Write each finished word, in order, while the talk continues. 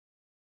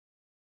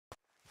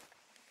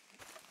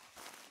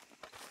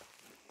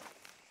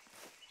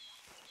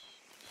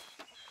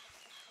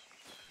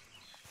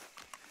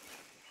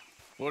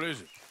What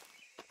is it?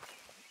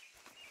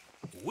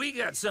 We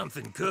got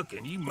something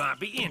cooking you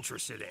might be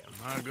interested in.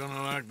 Am I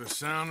gonna like the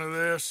sound of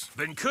this?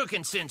 Been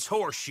cooking since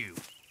Horseshoe,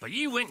 but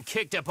you went and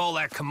kicked up all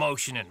that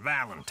commotion in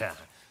Valentine.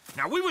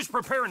 Now, we was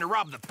preparing to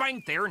rob the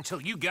bank there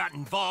until you got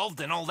involved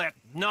in all that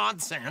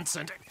nonsense,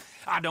 and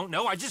I don't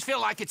know, I just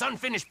feel like it's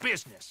unfinished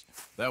business.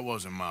 That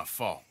wasn't my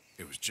fault.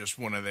 It was just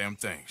one of them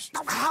things.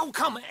 How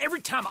come every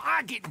time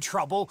I get in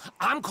trouble,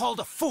 I'm called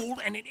a fool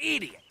and an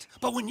idiot?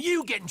 But when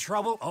you get in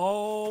trouble,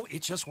 oh,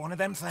 it's just one of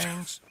them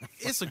things.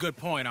 It's a good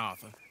point,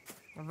 Arthur.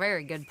 A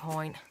very good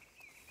point.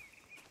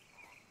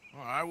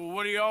 All right, well,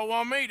 what do y'all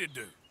want me to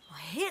do?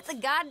 Hit the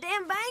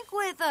goddamn bank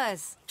with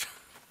us.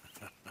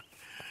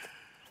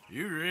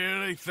 You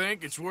really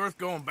think it's worth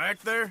going back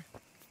there?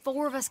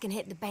 4 of us can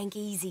hit the bank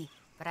easy,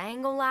 but I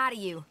ain't gonna lie to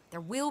you. There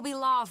will be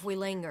law if we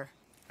linger.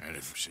 And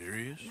if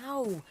serious?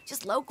 No,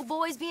 just local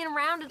boys being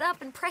rounded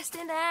up and pressed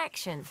into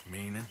action.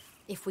 Meaning?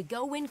 If we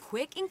go in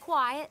quick and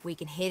quiet, we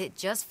can hit it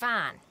just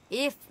fine.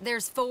 If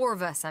there's 4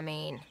 of us, I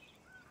mean.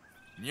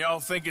 Y'all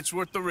think it's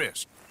worth the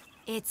risk?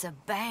 It's a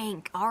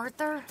bank,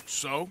 Arthur.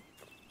 So?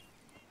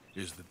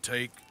 Is the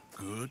take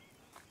good?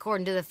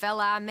 According to the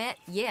fella I met,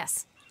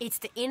 yes. It's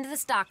the end of the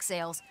stock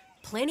sales.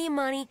 Plenty of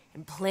money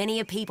and plenty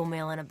of people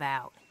milling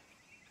about.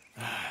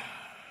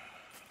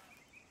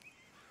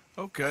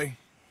 Okay,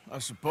 I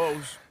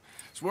suppose.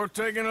 It's worth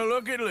taking a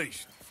look at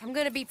least. If I'm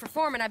gonna be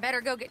performing, I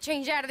better go get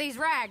changed out of these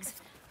rags.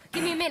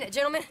 Give me a minute,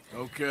 gentlemen.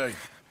 Okay.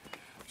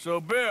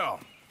 So, Bill,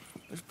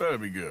 this better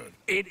be good.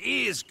 It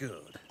is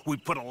good. We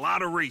put a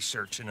lot of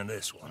research into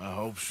this one. I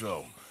hope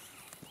so.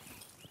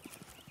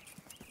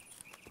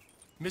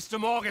 Mr.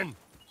 Morgan,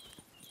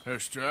 Herr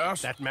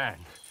Strauss? that man,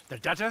 the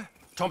debtor,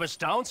 Thomas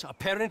Downs,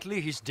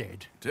 apparently he's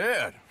dead.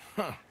 Dead?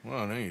 Huh.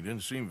 Well, he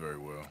didn't seem very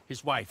well.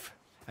 His wife,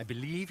 I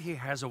believe he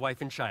has a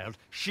wife and child.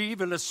 She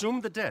will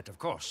assume the debt, of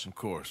course. Of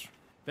course.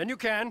 When you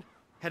can,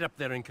 head up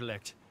there and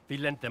collect. We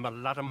lent them a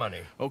lot of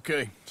money.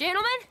 Okay.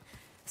 Gentlemen,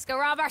 let's go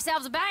rob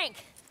ourselves a bank.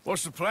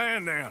 What's the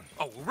plan, then?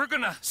 Oh, we're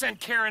gonna send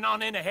Karen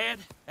on in ahead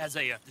as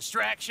a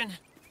distraction.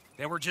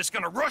 Then we're just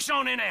gonna rush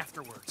on in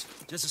afterwards.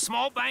 Just a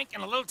small bank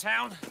in a little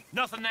town.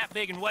 Nothing that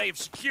big in way of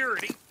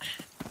security.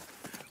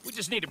 We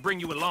just need to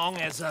bring you along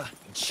as a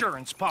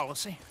insurance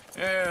policy.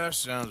 Yeah, that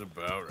sounds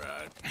about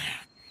right.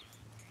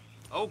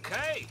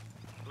 Okay,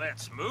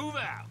 let's move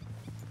out.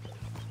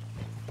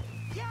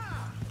 Yeah!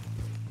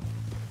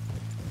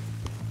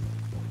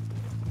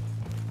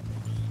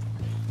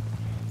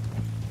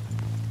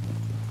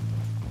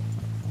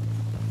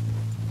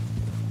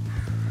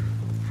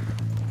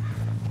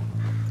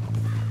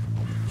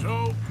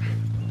 So,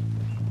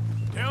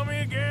 tell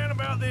me again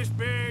about this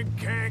big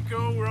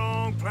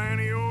can't-go-wrong plan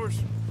of yours.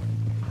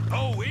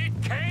 Oh, it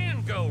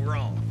can go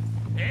wrong.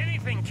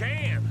 Anything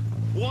can,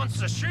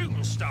 once the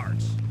shooting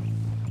starts.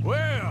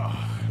 Well,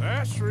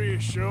 that's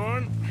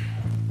reassuring.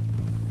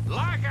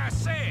 Like I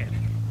said,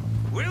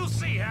 we'll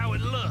see how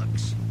it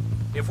looks.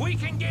 If we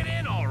can get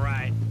in all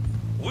right,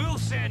 we'll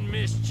send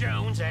Miss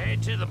Jones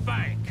ahead to the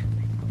bank.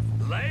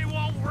 They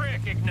won't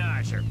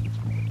recognize her.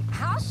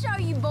 I'll show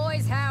you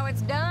boys how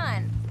it's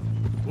done.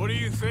 What are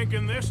you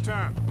thinking this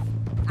time?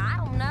 I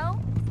don't know.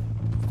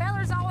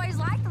 Fellers always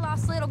like the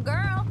lost little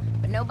girl,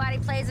 but nobody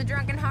plays a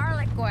drunken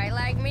harlot quite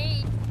like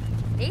me.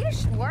 It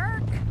should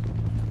work.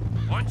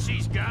 Once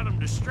she's got them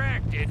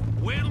distracted,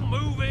 we'll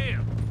move in.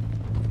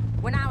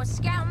 When I was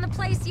scouting the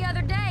place the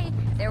other day,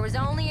 there was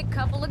only a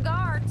couple of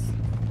guards.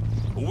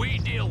 We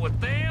deal with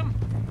them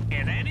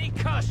and any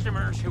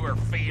customers who are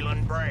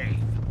feeling brave.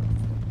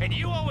 And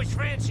you always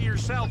fancy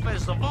yourself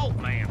as the Vault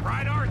Man,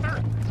 right,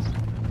 Arthur?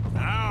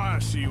 Now I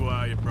see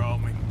why you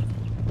brought me.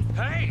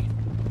 Hey,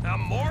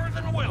 I'm more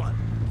than willing.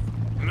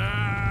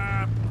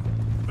 Nah,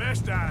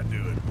 best I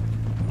do it.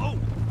 Oh,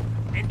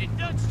 and did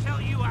Dutch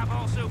tell you I've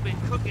also been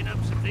cooking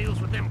up some deals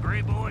with them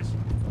Gray Boys?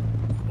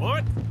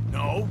 What?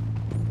 No.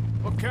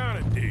 What kind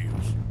of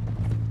deals?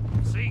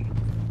 See,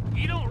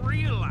 you don't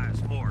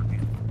realize,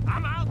 Morgan.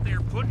 I'm out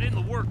there putting in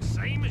the work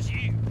same as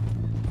you.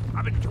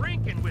 I've been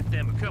drinking with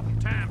them a couple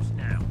times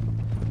now.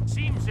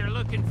 Seems they're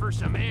looking for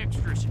some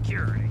extra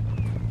security.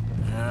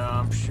 Yeah,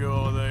 I'm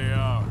sure they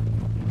are.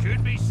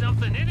 Could be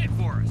something in it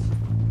for us.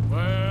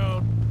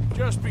 Well,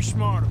 just be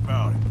smart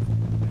about it.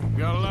 We've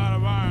got a lot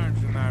of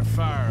irons in that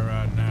fire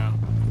right now.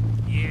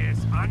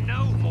 Yes, I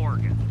know,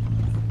 Morgan.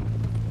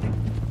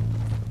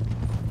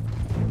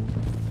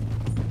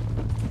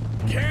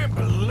 Can't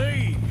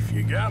believe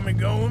you got me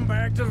going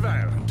back to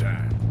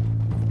Valentine.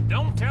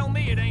 Don't tell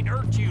me it ain't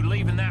hurt you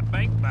leaving that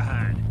bank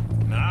behind.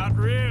 Not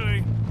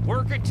really.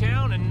 Work a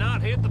town and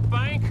not hit the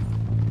bank?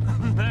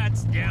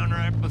 That's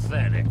downright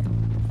pathetic.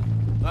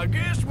 I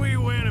guess we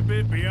went a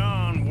bit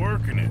beyond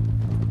working it.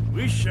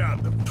 We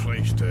shot the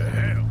place to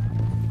hell.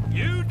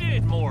 You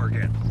did,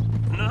 Morgan.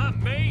 Not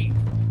me.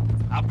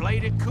 I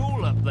played it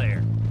cool up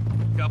there.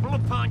 Couple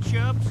of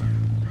punch-ups,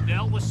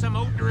 dealt with some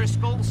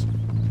O'Driscolls.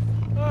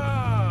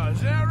 Ah,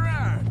 is that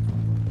right?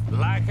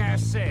 Like I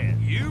said,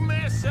 you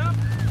mess up,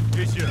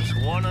 it's just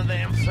one of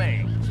them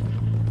things.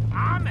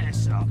 I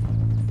mess up,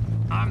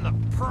 I'm the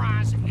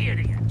prize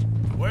idiot.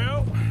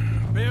 Well,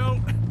 Bill,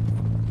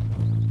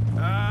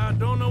 I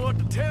don't know what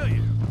to tell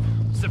you.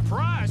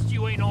 Surprised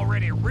you ain't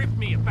already ripped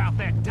me about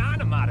that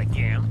dynamite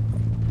again.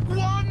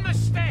 One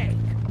mistake,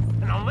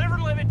 and I'll never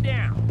live it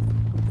down.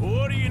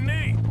 What do you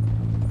need?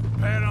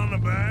 Pat on the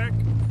back?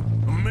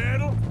 A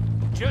medal?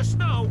 Just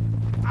know,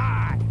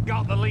 I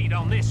got the lead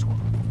on this one.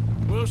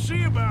 We'll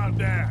see about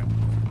that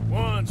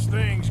once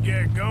things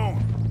get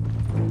going.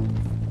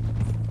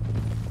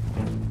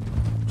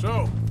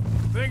 So,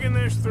 thinking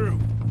this through.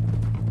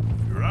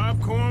 You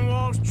rob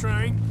Cornwall's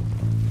train.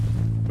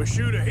 We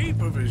shoot a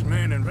heap of his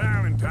men in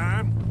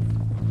Valentine.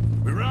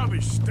 We rob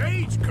his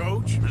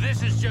stagecoach.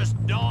 This is just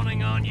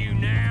dawning on you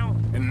now?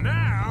 And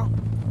now,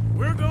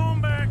 we're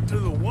going back to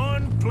the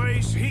one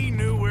place he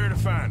knew where to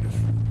find us.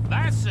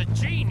 That's the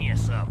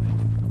genius of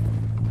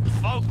it.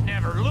 Folk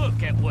never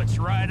look at what's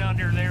right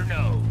under their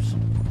nose.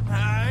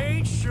 I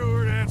ain't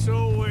sure that's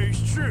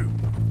always true.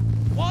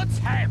 What's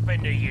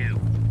happened to you?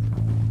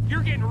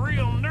 You're getting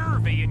real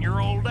nervy in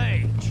your old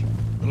age.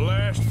 The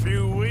last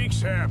few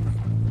weeks happened.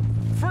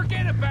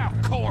 Forget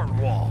about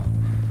Cornwall.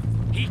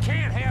 He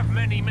can't have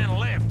many men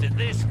left at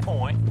this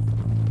point.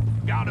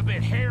 Got a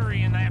bit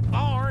hairy in that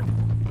barn,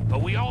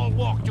 but we all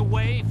walked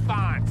away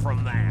fine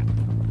from that.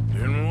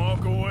 Didn't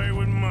walk away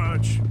with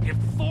much. If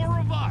 4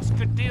 of us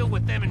could deal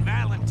with them in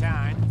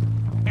Valentine,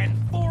 and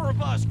 4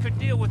 of us could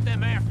deal with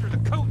them after the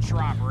coach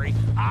robbery,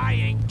 I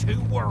ain't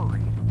too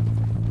worried.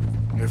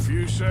 If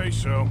you say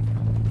so.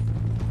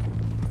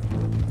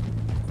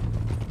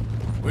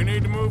 We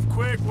need to move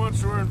quick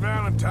once we're in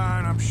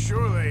Valentine. I'm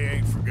sure they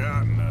ain't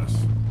forgotten us.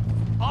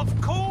 Of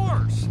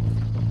course!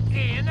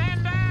 In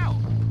and out!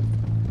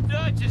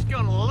 Dutch is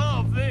gonna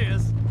love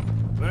this.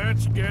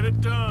 Let's get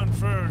it done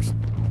first.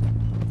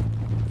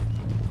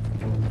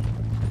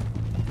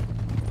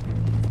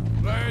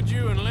 Glad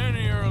you and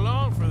Lenny are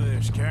along for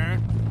this,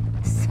 Karen.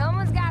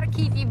 Someone's gotta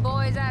keep you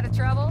boys out of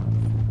trouble.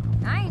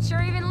 I ain't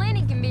sure even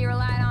Lenny can be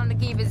relied on to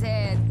keep his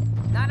head.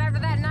 Not after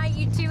that night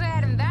you two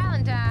had in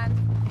Valentine.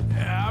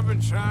 Yeah, I've been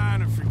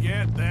trying to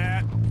forget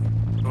that.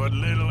 What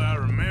little I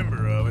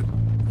remember of it.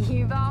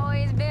 You've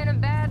always been a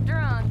bad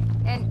drunk.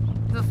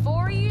 And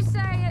before you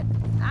say it,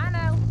 I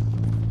know.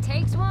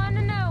 Takes one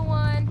to know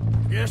one.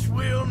 Guess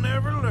we'll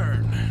never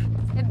learn.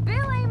 And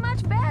Bill ain't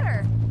much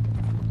better.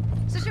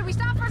 So should we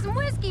stop for some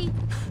whiskey?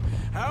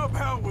 How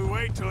about we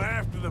wait till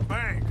after the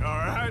bank, all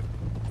right?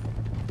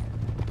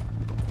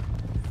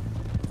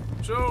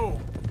 So,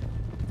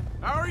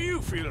 how are you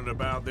feeling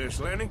about this,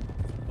 Lenny?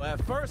 Well,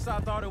 at first I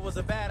thought it was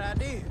a bad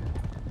idea.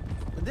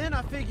 But then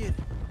I figured,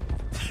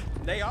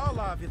 they all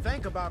are if you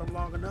think about them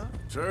long enough.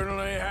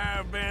 Certainly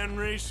have been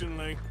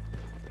recently.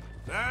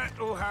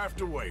 That'll have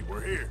to wait.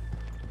 We're here.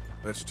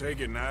 Let's take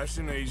it nice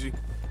and easy.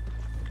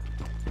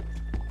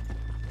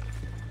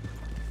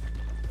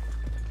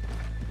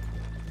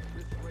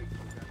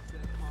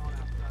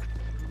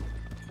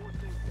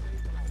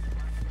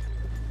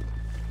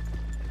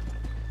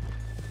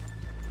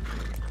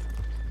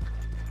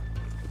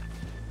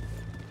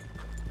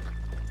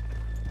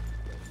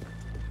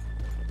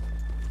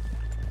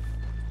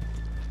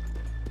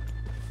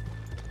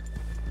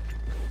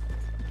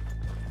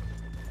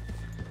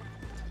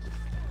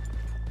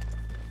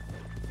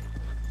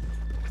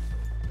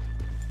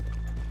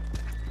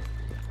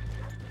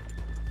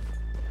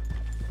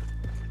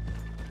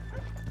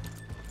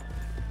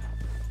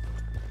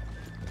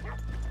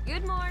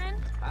 Good morning.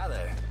 Hi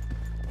there.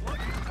 What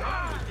is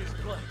wrong with this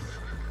place?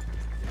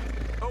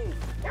 Oh,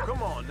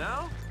 come on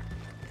now.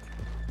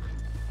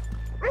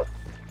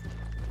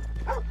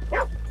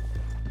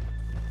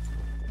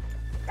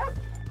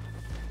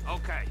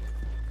 Okay,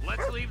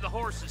 let's leave the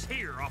horses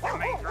here off the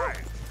main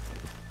drag.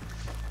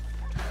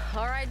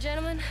 All right,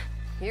 gentlemen.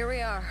 Here we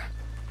are.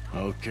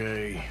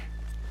 Okay.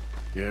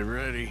 Get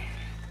ready.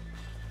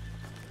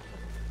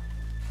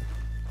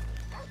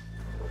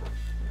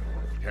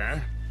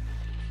 Karen?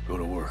 Go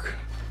to work.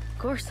 Of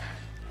course.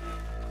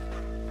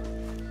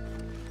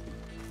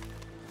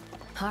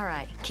 All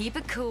right, keep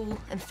it cool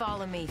and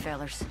follow me,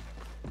 fellers.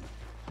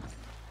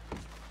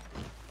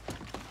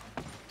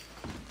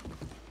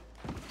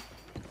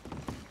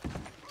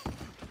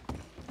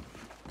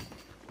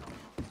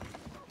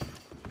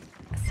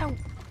 So,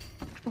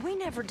 we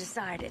never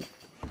decided.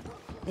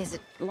 Is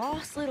it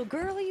lost little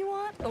girl you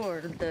want,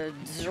 or the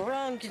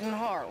drunken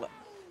harlot?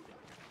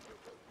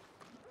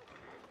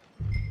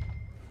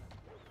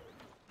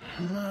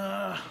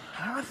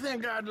 I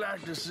think I'd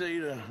like to see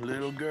the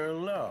little girl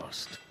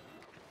lost.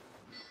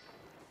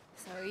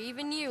 So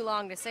even you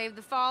long to save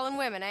the fallen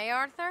women, eh,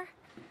 Arthur?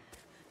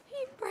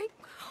 You break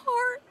my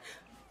heart.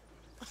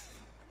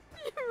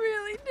 You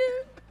really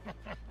do.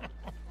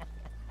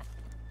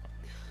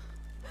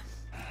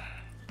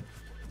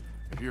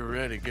 If you're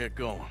ready, get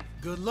going.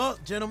 Good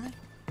luck, gentlemen.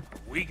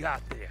 We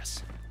got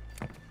this.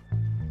 But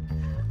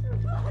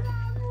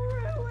I'm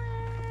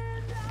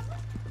ruined.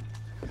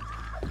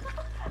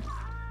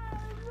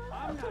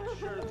 I'm not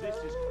sure this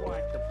is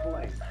quite the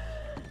place.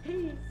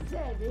 He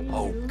said he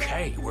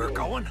Okay, we're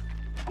going.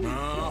 No,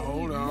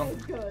 hold on.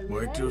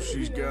 Wait till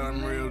she's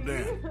gotten reeled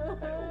in.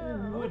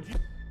 Would you...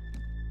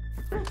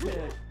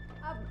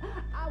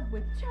 I'm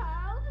with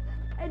child,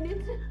 and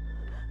it's...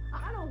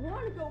 I don't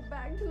want to go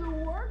back to the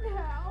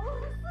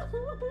workhouse.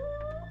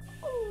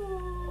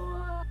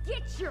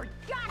 Get your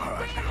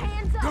goddamn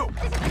hands up!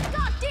 This is a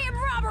goddamn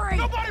robbery!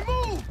 Nobody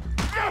move!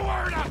 No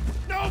word up!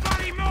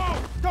 Nobody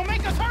move! Don't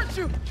make us hurt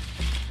you!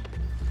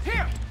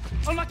 Here!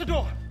 Unlock the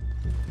door!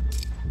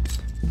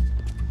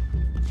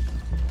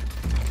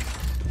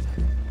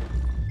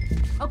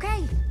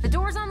 Okay, the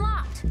door's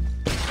unlocked.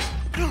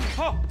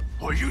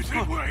 Oh, you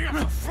think we're here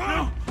for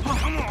fun?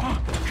 Come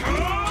on!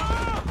 Come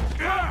on!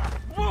 Yeah!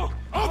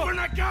 Open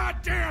the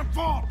goddamn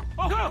vault!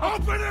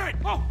 Open it!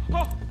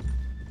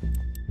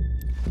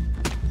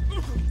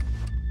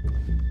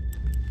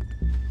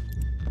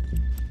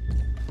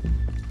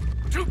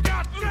 Too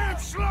goddamn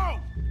slow!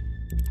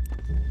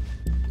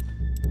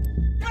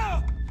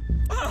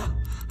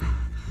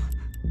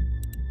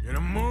 Get a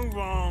move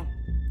on.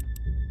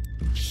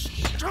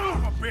 Son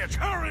of a bitch,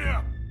 hurry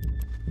up!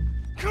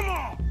 Come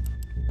on!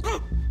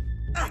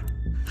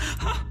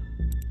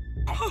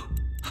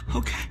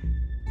 Okay.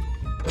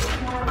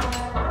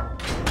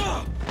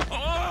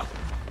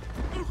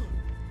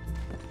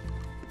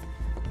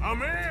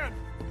 I'm in!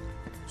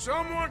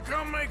 Someone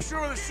come make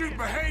sure the chute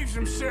behaves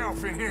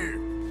himself in here.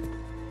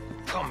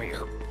 Come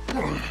here.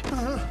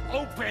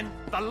 Open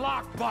the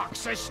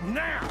lockboxes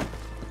now!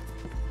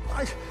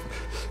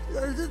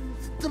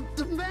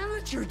 The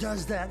manager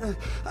does that.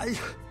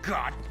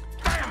 God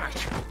damn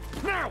it!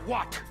 Now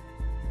what?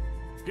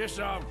 Guess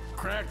I'll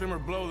crack them or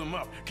blow them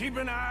up. Keep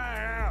an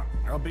eye out.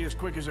 I'll be as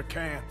quick as I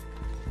can.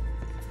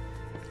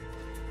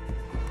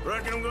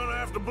 Reckon I'm gonna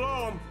have to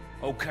blow them.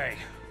 Okay.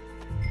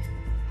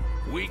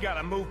 We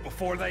gotta move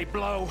before they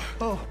blow.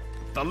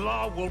 The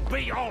law will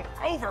be all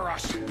over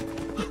us.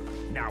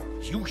 Now,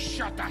 you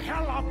shut the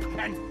hell up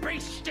and be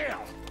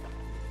still.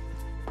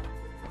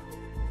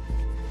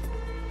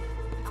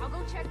 I'll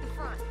go check the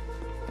front.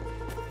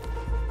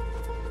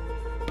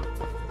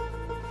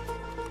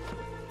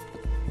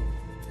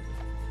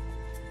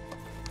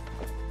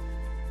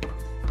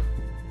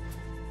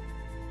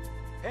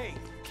 Hey,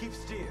 keep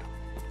still.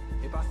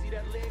 If I see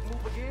that leg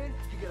move again,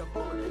 you get a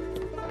bullet.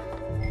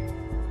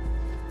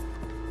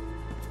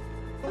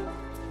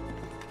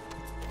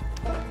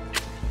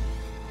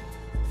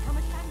 How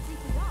much time do you think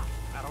we got?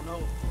 I don't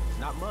know.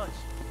 Not much.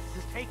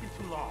 This is taking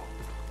too long.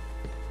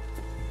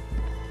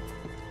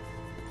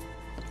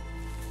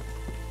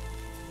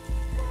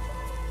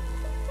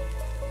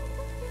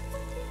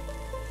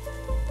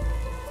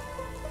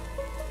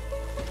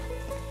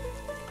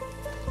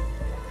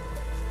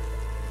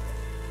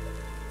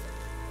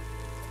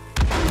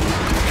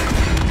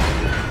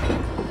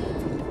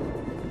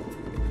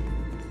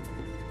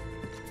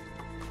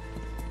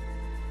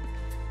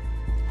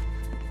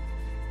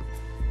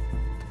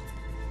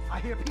 I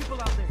hear people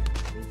out there.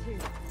 Me too.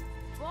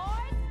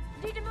 Boys,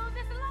 need to move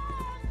this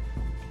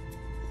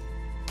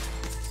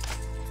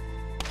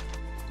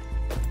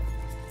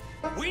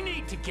along. We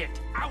need to get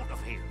out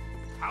of here.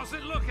 How's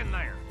it looking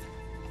there?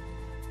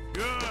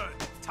 Good.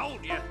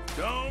 Told you.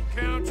 Don't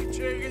count your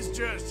chickens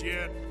just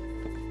yet.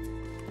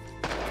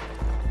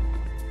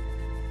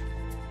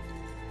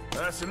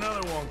 That's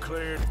another one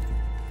cleared.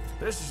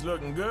 This is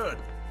looking good.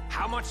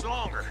 How much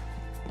longer?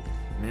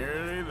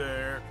 Nearly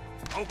there.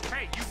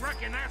 Okay, you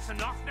reckon that's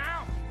enough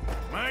now?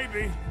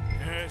 Maybe.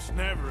 It's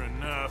never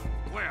enough.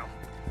 Well,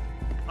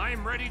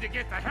 I'm ready to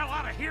get the hell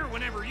out of here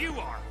whenever you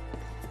are.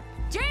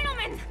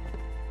 Gentlemen!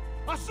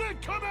 I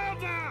said come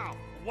out now!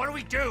 What do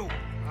we do?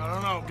 I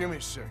don't know. Give me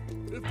a sec.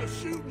 If the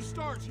shooting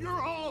starts,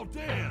 you're all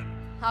dead.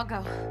 I'll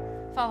go.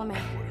 Follow me.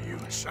 What are you,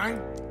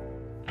 insane?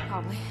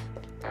 Probably.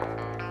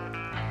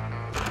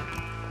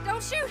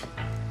 Don't shoot!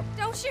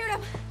 Don't shoot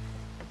him!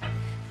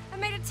 I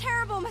made a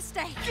terrible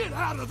mistake. Get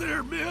out of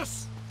there,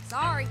 miss!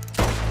 Sorry.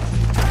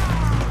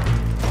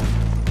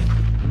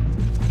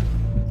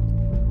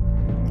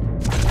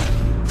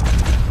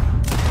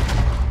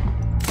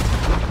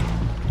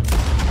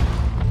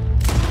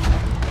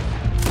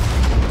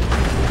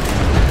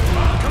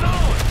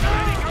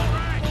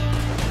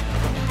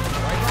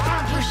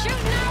 We're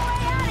shooting our way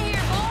out of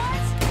here,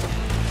 boys!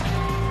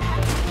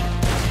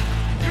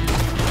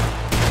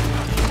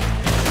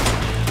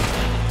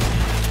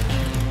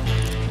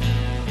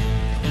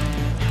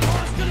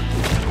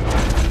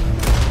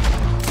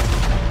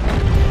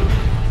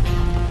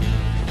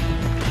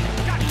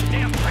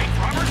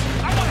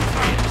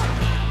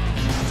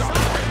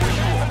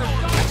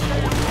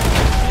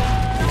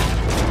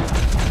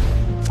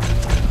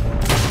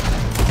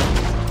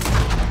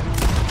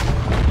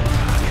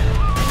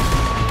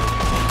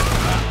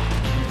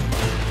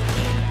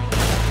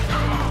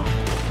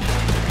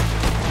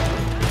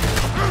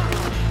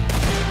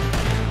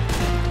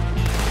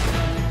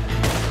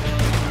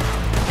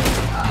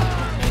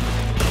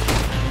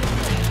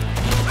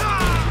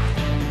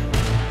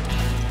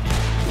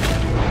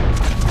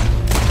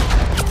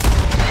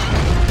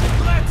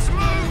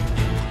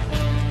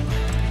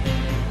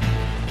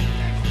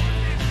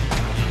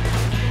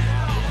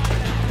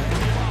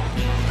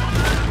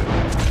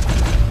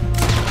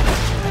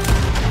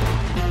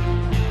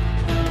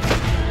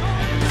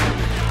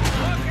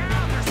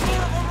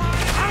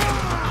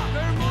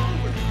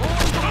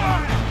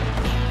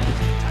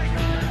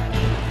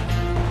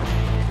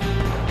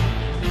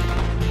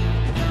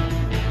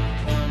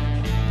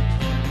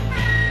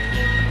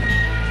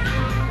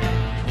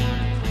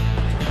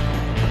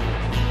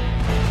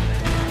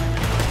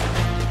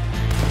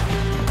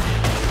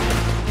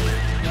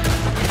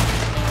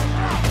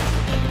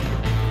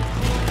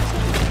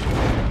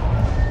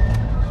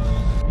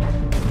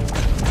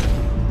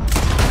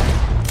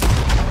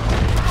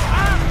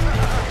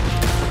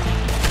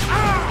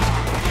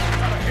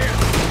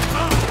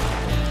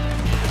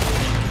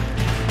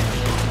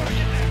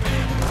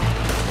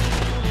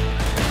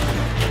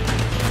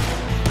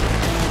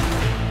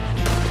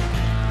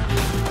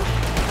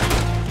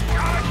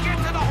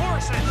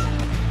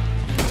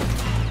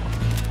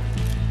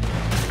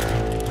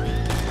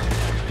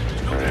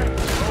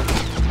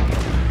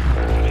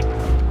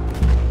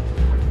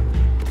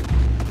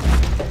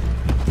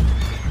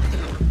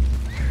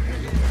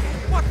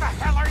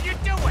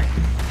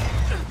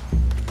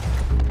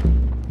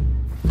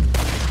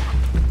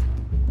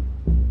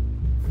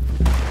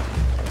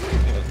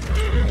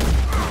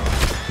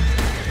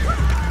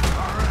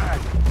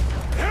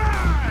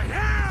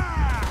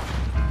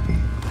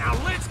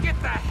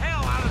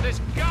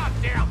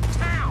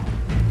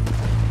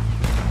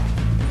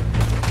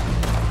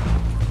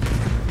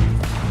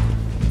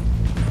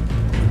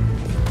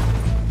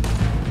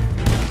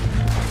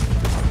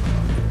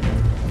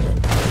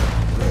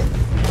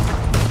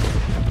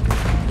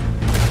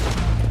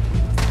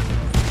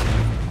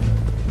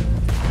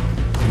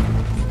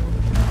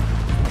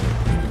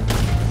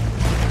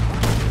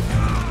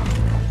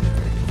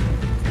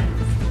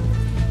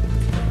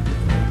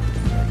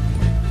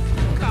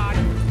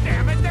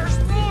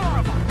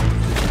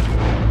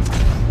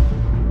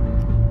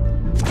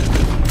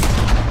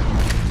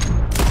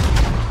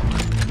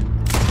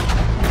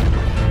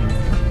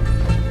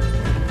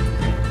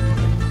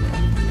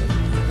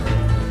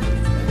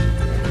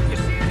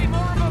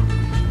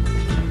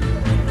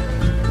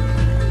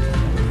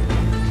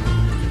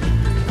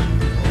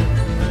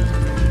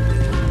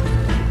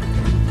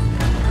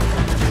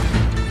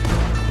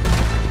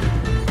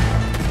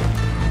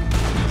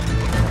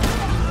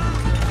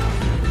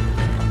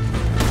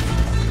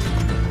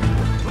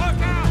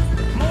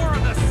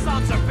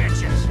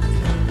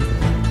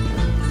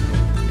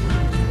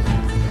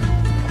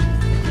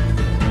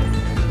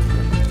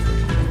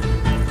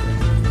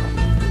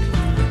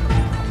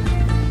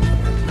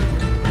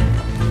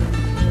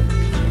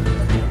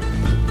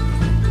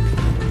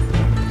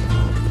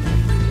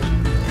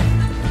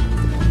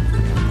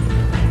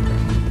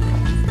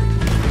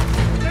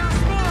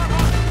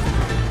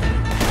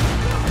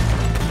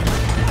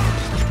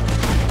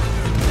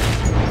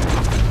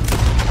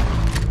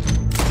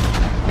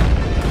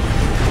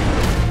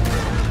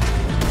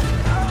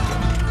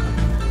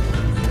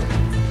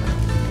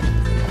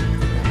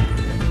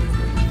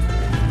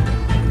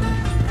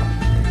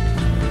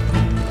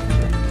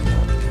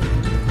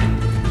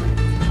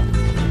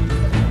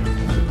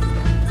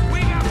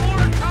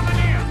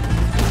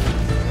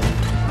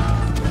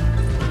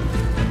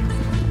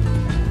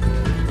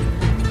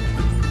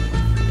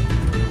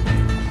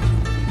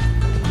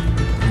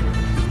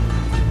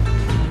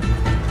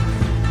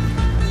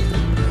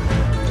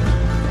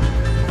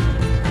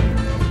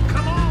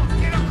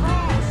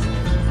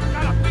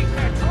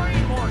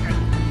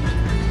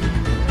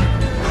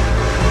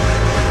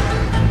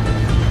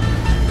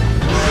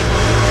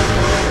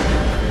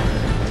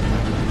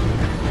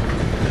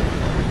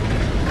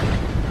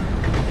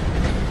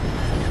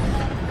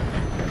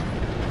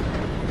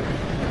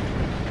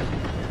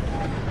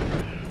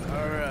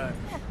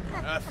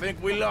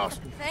 We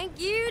lost him. Thank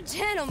you,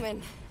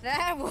 gentlemen.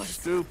 That was...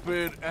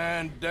 Stupid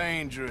and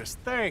dangerous.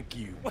 Thank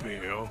you,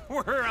 Bill.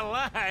 We're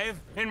alive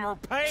and we're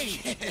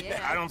paid.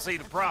 Yeah. I don't see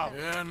the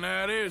problem. Yeah, and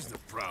that is the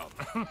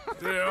problem.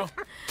 Still,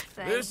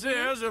 Thank this you.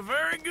 is a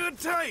very good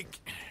take.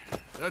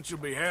 Dutch will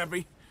be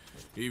happy,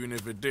 even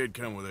if it did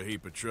come with a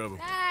heap of trouble.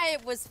 Ah,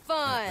 it was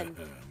fun.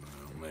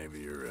 Well, maybe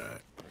you're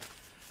right.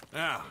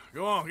 Now,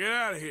 go on, get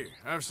out of here.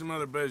 I have some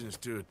other business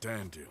to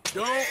attend to.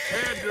 Don't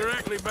head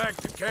directly back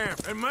to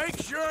camp, and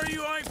make sure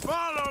you ain't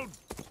followed.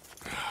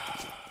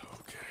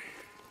 Okay.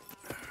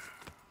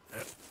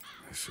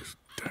 This is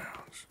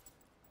Downs.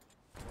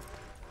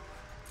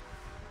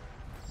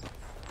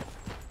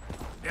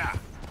 Yeah.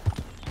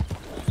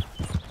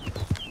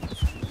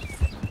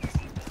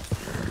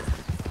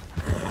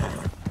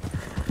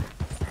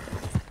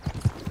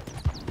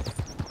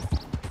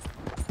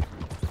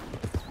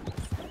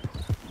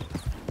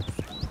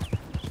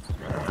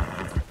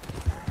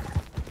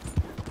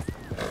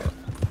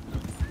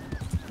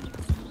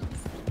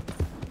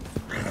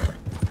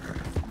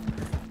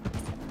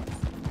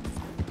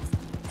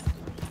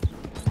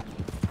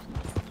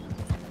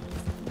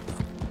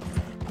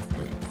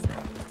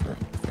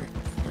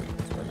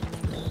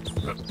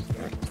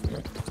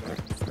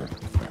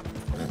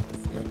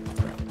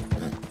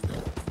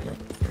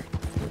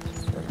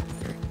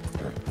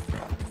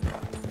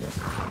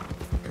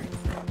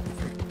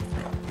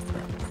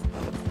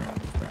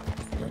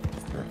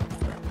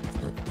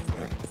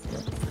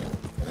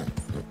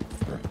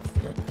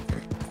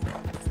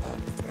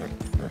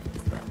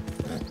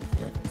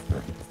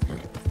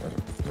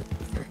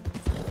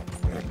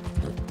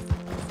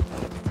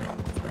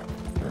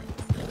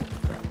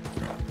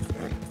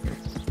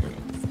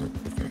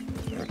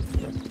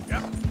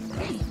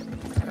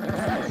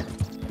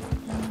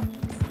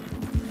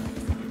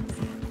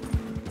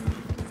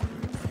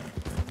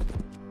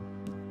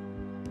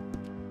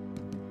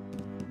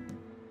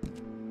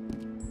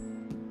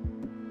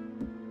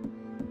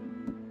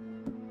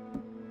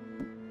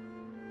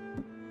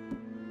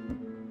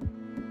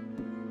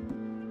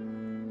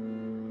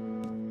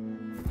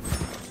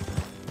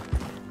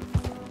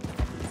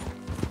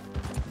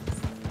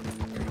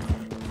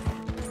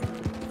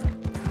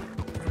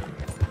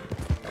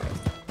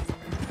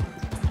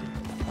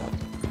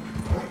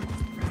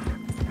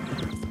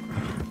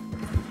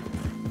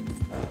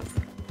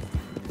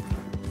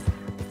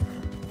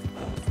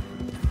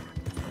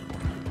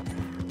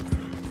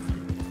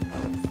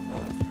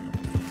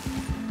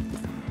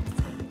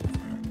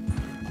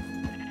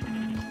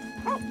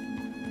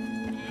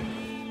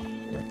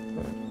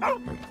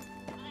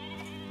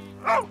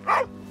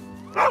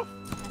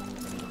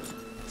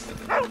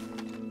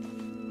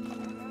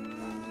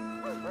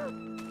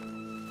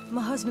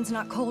 My husband's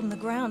not cold in the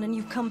ground, and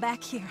you've come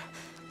back here.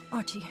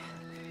 Archie,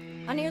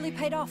 I nearly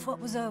paid off what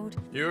was owed.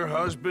 Your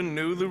husband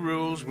knew the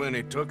rules when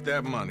he took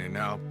that money.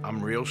 Now,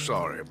 I'm real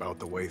sorry about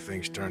the way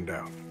things turned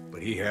out.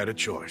 But he had a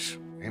choice.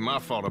 Ain't my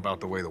fault about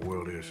the way the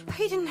world is.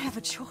 He didn't have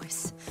a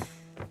choice.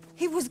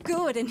 He was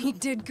good, and he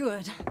did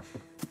good.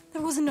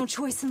 There wasn't no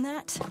choice in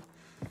that.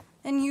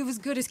 And you've as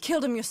good as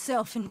killed him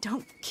yourself, and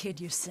don't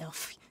kid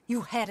yourself.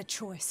 You had a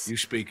choice. You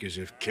speak as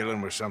if killing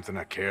was something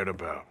I cared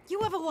about.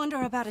 You ever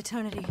wonder about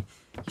eternity?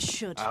 You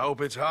should. I hope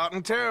it's hot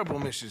and terrible,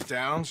 Mrs.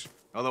 Downs.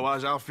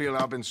 Otherwise, I'll feel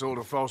I've been sold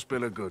a false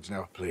bill of goods.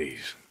 Now,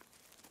 please,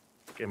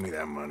 give me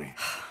that money.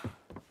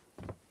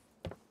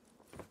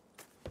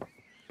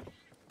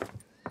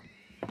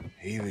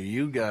 Either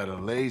you got a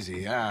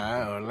lazy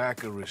eye or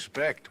lack of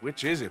respect.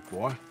 Which is it,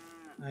 boy?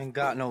 I ain't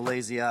got no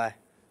lazy eye.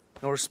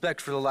 No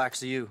respect for the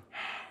likes of you.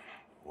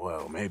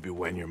 Well, maybe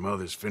when your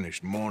mother's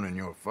finished mourning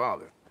your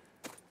father,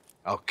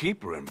 I'll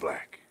keep her in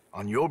black,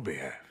 on your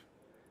behalf.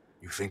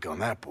 You think on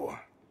that, boy?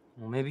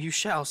 Well, maybe you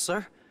shall,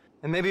 sir.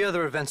 And maybe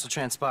other events will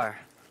transpire.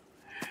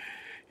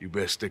 You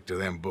best stick to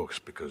them books,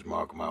 because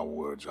mark my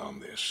words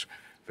on this.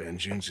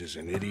 Vengeance is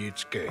an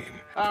idiot's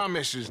game. Ah,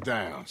 Mrs.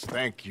 Downs,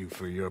 thank you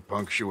for your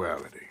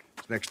punctuality.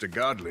 It's next to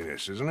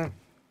godliness, isn't it?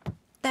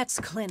 That's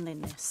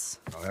cleanliness.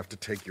 I'll have to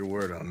take your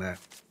word on that.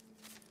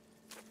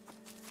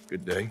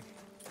 Good day.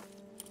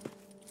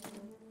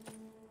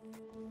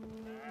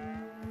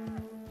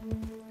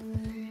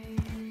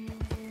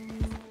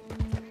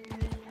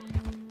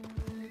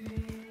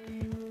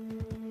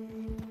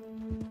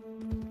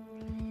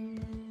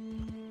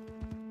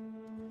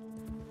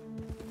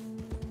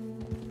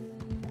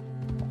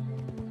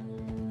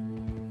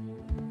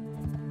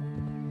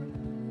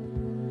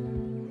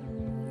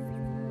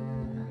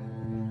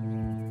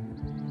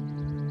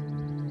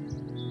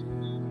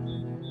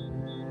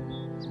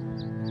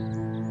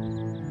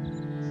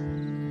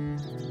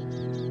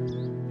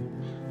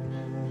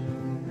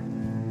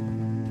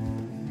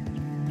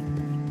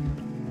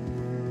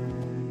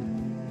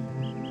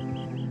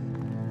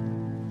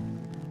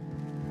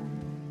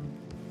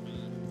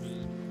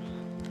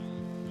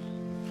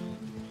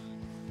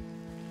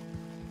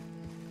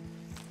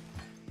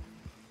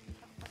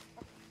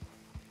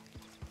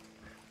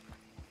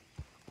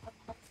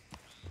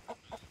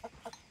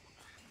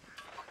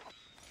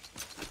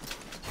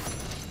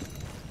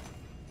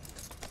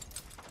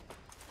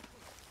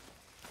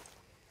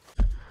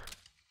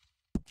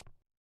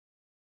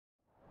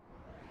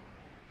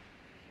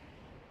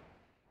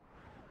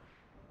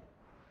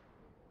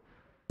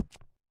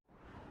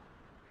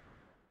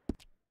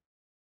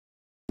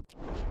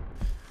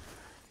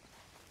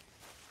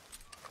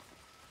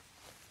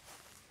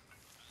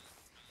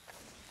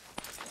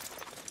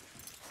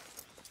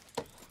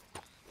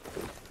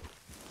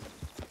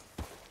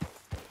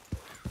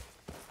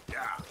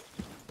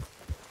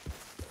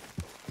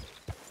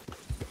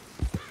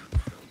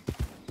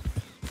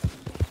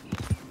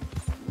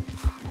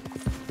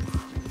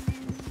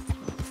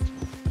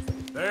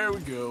 There we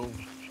go.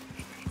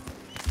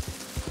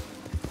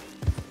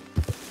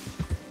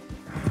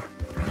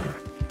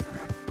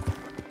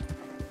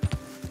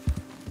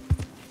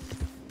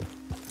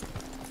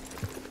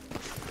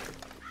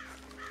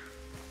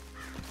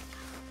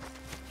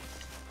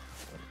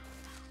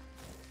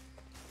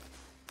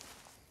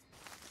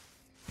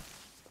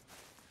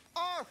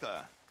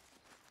 Arthur!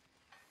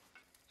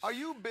 Are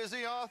you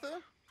busy, Arthur?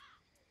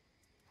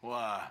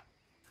 Why?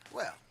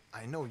 Well,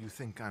 I know you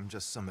think I'm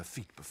just some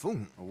effete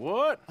buffoon.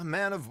 What? A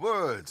man of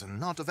words and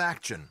not of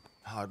action.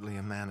 Hardly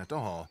a man at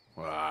all.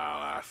 Well,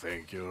 I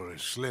think you're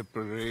as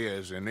slippery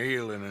as an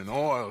eel in an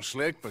oil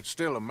slick, but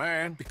still a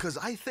man. Because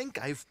I think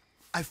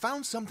I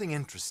found something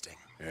interesting.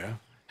 Yeah?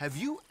 Have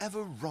you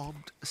ever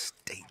robbed a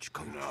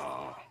stagecoach?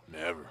 No,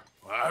 never.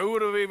 Well, who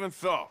would have even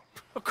thought?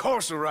 Of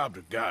course I robbed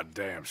a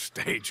goddamn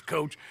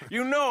stagecoach.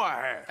 You know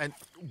I have. And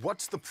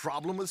what's the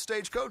problem with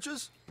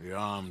stagecoaches? The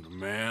armed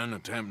man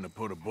attempting to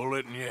put a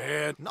bullet in your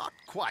head? Not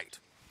quite.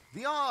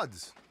 The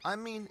odds. I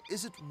mean,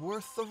 is it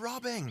worth the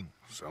robbing?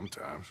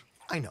 Sometimes.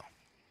 I know.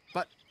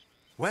 But,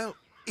 well,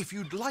 if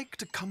you'd like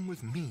to come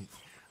with me,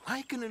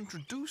 I can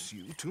introduce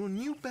you to a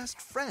new best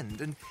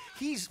friend, and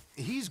he's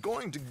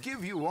going to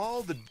give you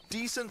all the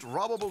decent,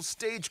 robbable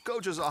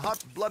stagecoaches a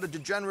hot-blooded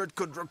degenerate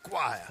could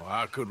require. Well,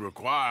 I could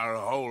require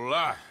a whole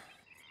lot.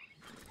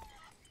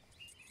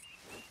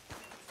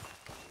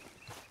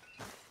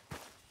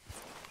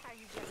 How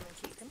you gentlemen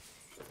keeping?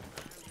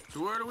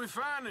 So where do we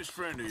find this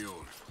friend of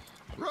yours?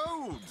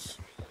 Roads.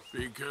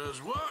 Because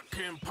what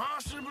can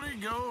possibly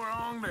go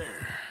wrong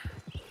there?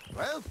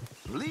 Well,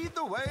 lead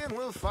the way and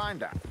we'll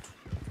find out.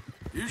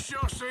 You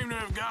sure seem to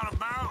have got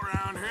about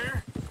around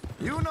here.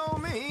 You know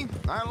me.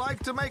 I like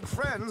to make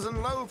friends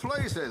in low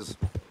places.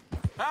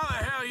 How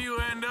the hell you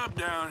end up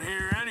down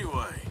here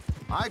anyway?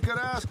 I could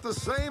ask the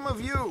same of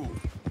you.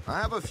 I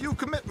have a few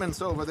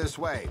commitments over this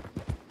way.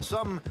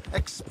 Some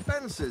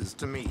expenses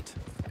to meet.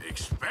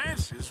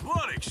 Expenses?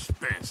 What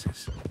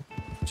expenses?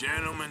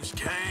 Gentlemen's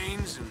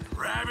canes and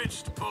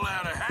rabbits to pull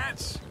out of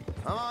hats?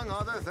 Among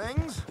other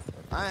things,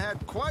 I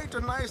had quite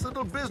a nice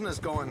little business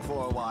going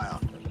for a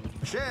while.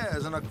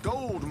 Shares in a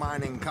gold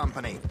mining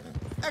company.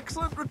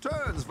 Excellent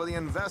returns for the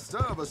investor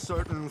of a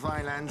certain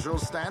financial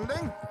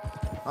standing.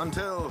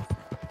 Until,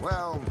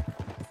 well,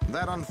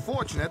 that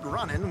unfortunate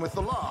run-in with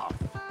the law.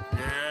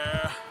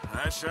 Yeah,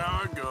 that's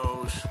how it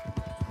goes.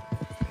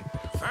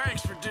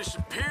 Thanks for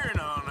disappearing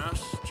on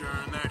us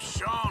during that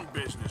Sean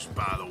business,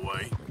 by the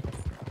way.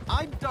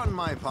 I'd done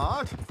my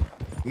part.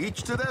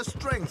 Each to their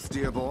strengths,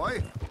 dear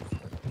boy.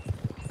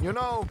 You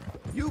know,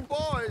 you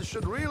boys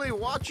should really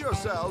watch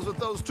yourselves with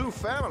those two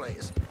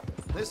families.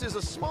 This is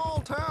a small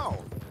town.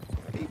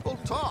 People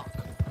talk.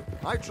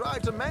 I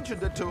tried to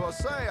mention it to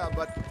Hosea,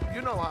 but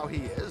you know how he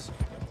is.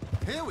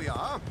 Here we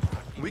are.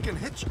 We can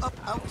hitch up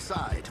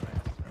outside.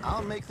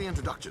 I'll make the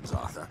introductions,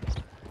 Arthur.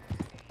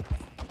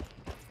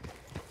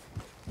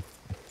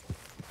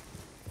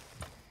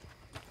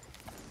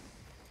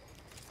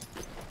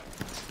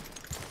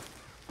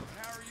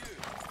 How are you?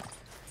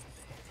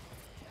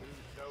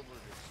 Who's sober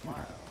to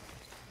smile?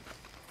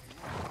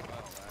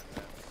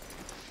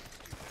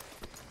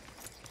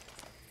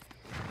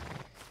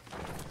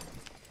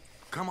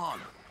 Come on.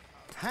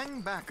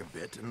 Hang back a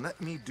bit and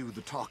let me do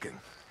the talking.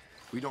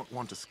 We don't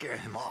want to scare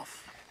him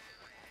off.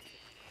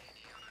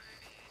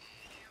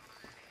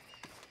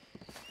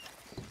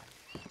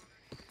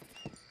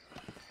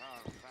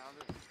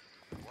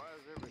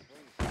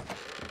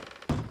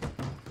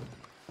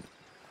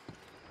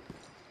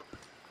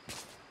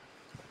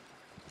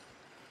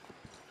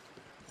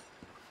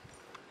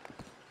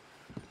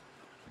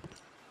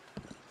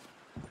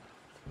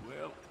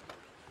 Well,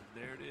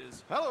 there it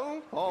is.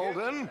 Hello,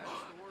 Alden.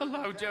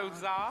 Hello,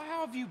 Josiah.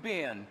 How have you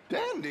been?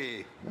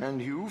 Dandy.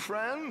 And you,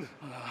 friend?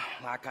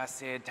 Like I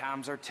said,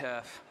 times are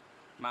tough.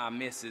 My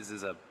missus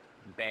is a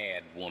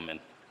bad woman.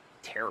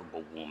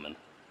 Terrible woman.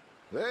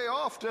 They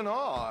often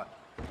are.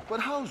 But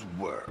how's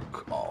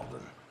work,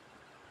 Alden?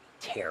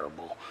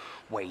 Terrible.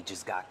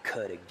 Wages got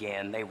cut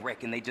again. They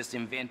reckon they just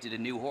invented a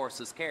new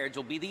horseless carriage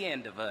will be the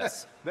end of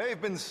us. They've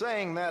been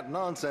saying that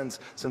nonsense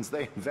since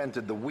they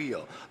invented the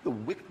wheel. The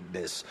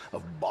wickedness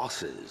of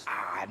bosses.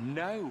 I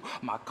know.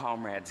 My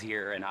comrades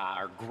here and I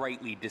are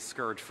greatly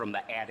discouraged from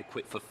the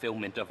adequate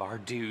fulfillment of our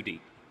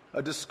duty.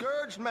 A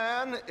discouraged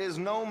man is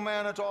no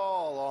man at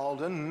all,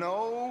 Alden.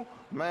 No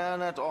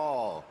man at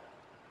all.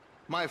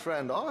 My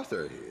friend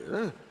Arthur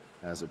here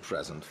has a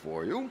present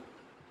for you.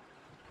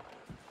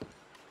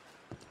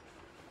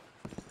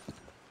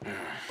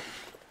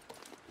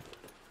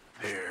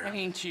 Here.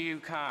 Ain't you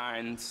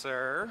kind,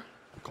 sir?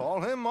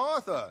 Call him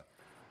Arthur.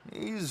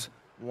 He's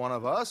one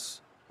of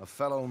us, a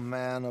fellow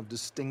man of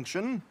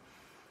distinction.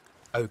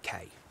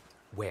 Okay.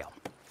 Well,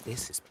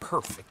 this is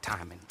perfect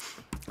timing.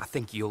 I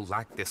think you'll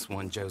like this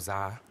one,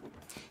 Josiah.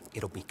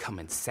 It'll be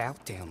coming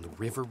south down the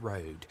river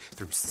road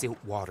through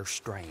Siltwater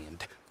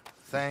Strand.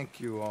 Thank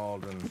you,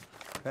 Alden.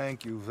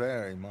 Thank you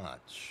very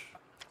much.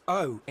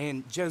 Oh,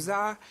 and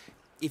Josiah,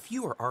 if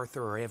you or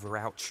Arthur are ever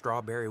out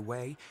Strawberry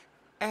Way,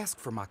 ask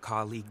for my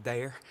colleague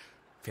there,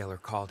 feller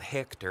called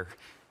Hector.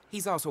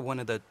 He's also one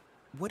of the...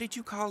 What did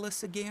you call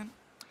us again?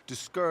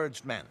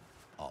 Discouraged men,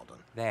 Alden.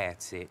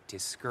 That's it.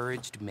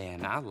 Discouraged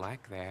men. I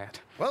like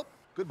that. Well,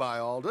 goodbye,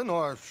 Alden,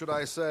 or should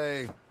I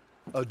say,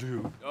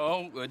 adieu.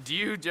 Oh,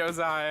 adieu,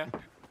 Josiah.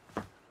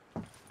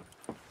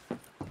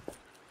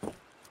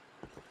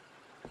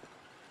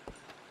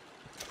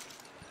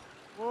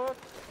 What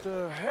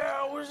the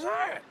hell was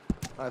that?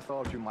 I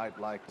thought you might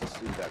like to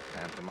see that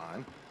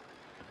pantomime.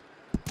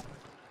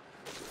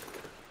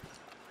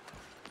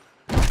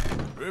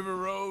 River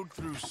road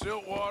through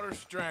Siltwater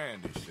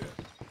Strand, he said.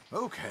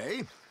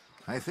 Okay.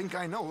 I think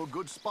I know a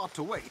good spot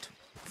to wait.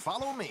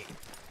 Follow me.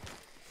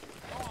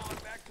 Go on,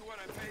 back to what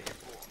I paid you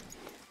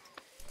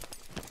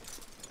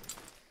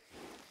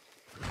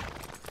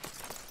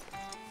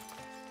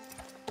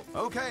for.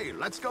 Okay,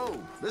 let's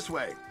go. This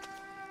way.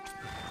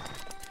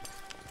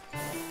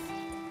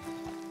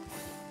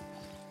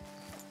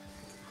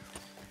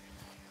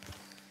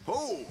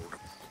 Hold.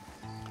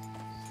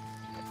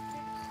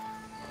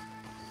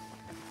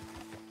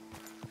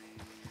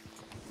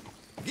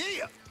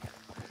 Yeah.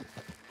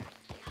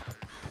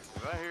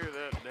 If I hear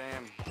that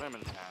damn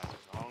Clementine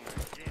song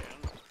again...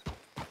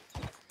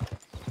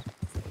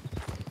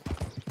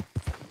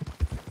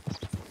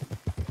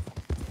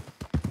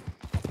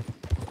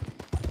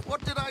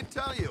 What did I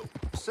tell you?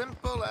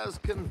 Simple as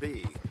can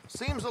be.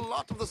 Seems a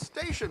lot of the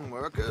station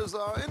workers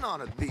are in on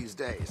it these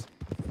days.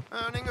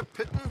 Earning a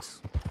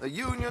pittance, the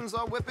unions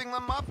are whipping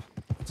them up,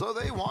 so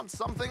they want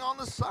something on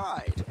the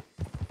side.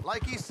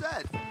 Like he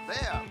said,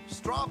 there,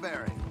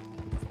 Strawberry.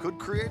 Could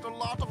create a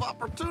lot of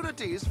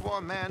opportunities for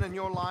a man in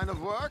your line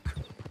of work.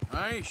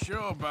 I ain't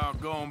sure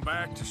about going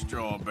back to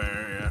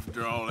Strawberry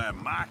after all that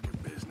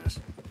market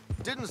business.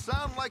 Didn't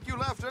sound like you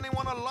left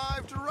anyone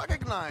alive to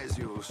recognize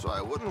you, so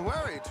I wouldn't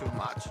worry too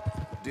much,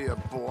 dear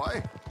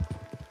boy.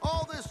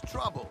 All this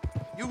trouble,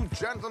 you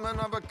gentlemen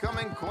are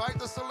becoming quite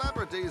the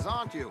celebrities,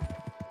 aren't you?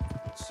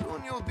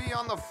 Soon you'll be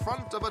on the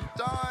front of a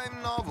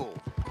dime novel.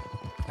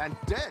 And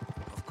dead,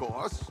 of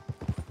course.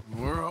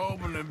 We're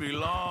hoping to be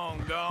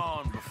long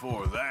gone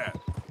before that.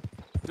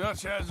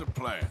 Dutch has a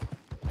plan.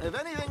 If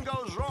anything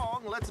goes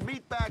wrong, let's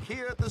meet back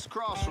here at this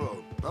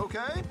crossroad,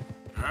 okay?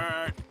 All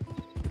right.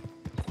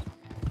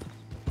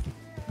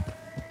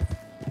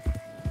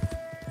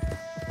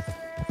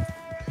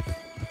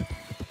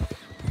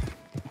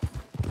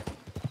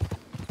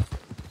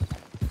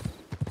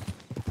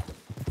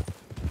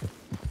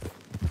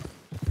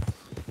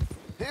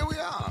 Here we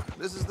are.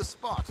 This is the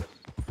spot.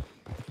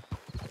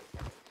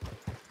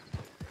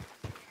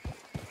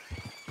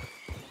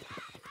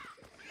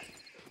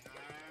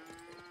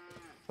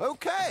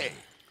 Okay.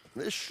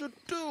 This should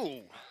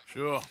do.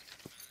 Sure.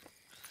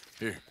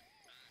 Here.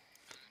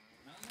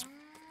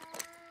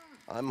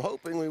 I'm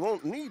hoping we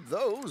won't need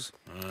those.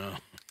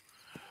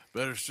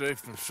 Better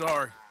safe than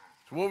sorry.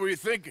 So what were you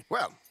thinking?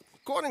 Well,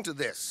 according to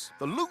this,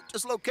 the loot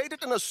is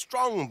located in a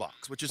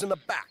strongbox, which is in the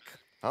back.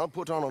 I'll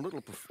put on a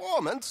little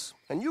performance,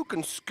 and you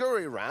can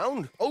scurry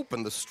around,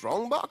 open the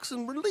strongbox,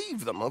 and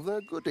relieve them of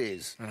their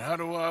goodies. And how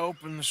do I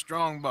open the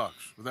strongbox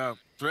without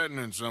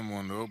threatening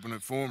someone to open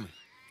it for me?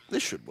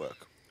 This should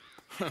work.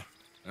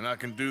 And I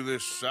can do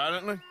this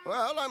silently?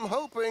 Well, I'm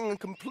hoping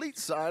complete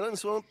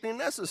silence won't be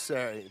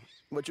necessary.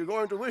 But you're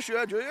going to wish you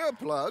had your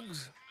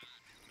earplugs.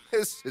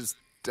 This is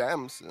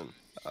Damson.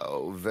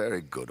 Oh,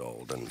 very good,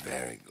 Alden,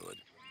 very good.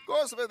 Of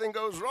course, if anything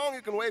goes wrong,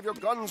 you can wave your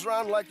guns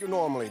around like you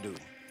normally do.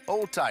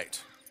 Hold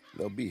tight.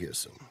 They'll be here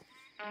soon.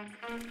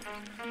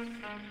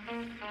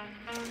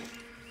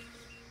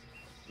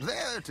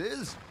 There it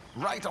is.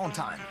 Right on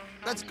time.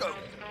 Let's go.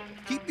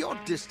 Keep your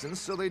distance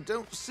so they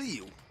don't see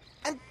you.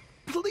 And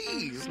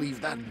please leave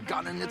that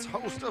gun in its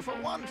holster for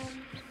once.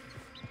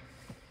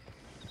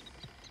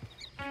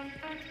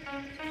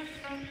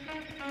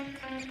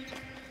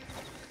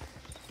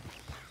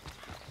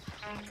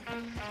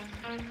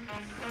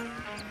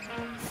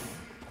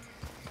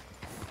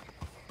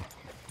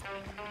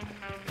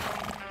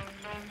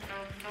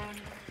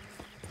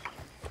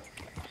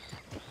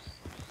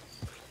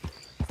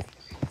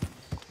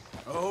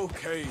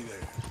 Okay,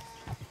 there.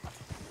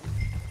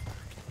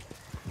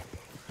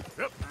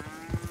 Yep.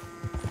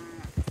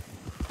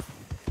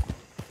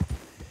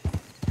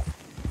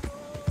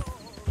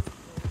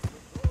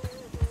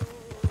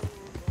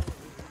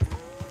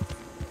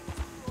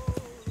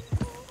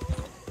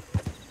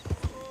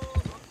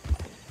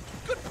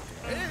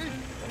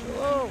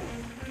 Hello.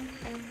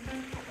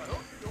 I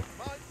hope you don't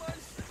mind my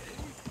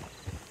sitting.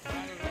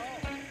 Not at all.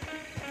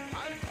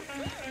 I'm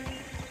prepared.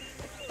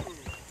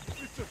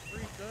 It's a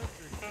free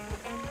country.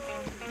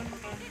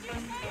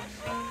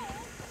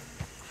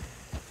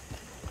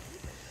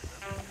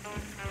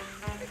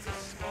 It's a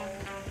small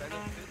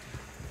benefit.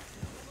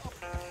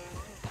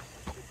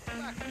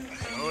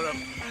 Hold up.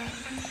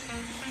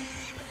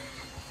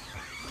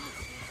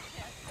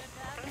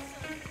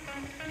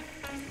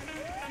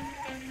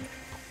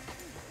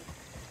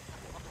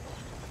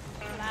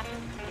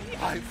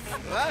 I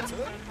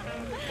flatter,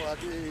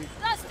 buddy.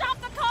 Stop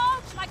the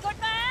coach, my good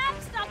man!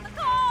 Stop the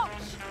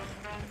coach!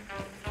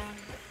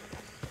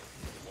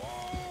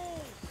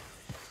 Whoa!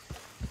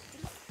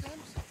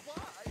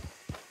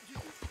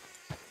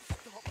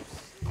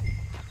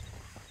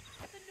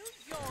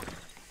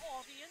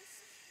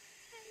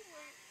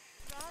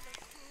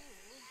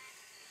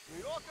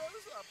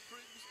 Yorkers are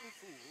prigs and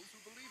fools who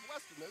believe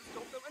Westerners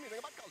don't know anything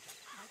about culture.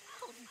 I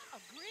couldn't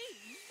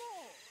agree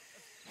more.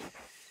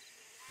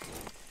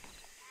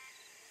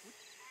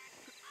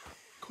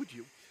 Could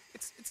you?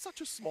 It's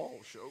such a small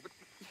show, but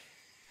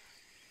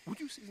would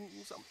you sing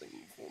something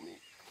for me?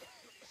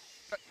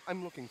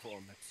 I'm looking for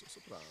a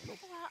mezzo-soprano. Well,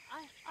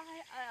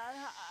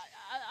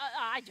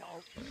 I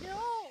don't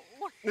know.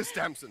 Miss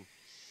Damson,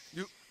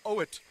 you owe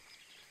it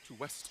to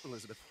West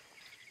Elizabeth.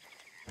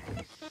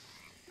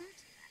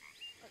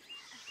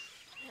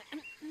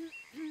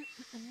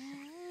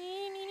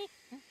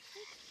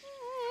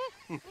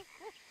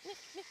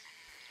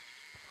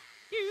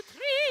 You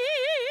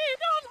three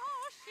don't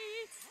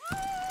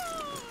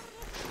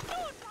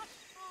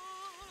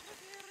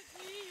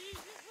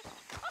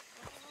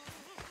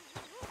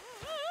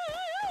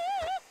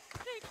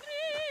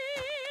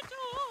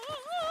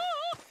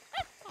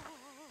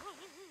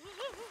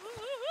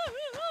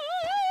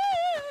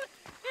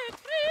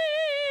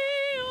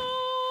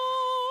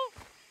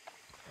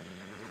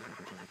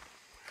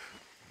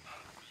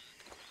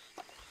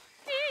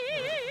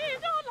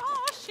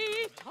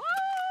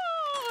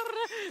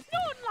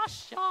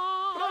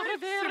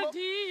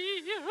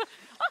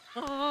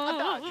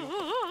Adagio,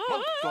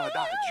 molto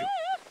adagio.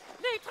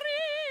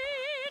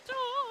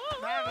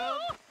 Madam.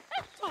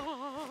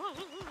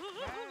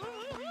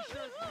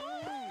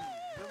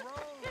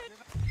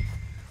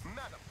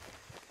 Madam,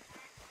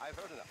 I've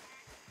heard enough.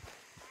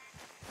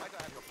 I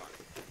gotta have your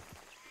pardon.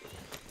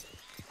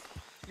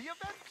 The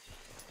event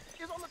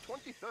is on the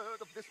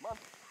 23rd of this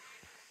month.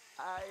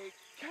 I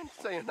can't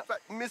say enough.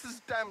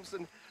 Mrs.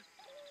 Damson,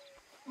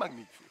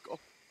 magnifico.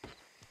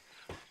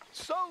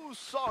 So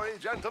sorry,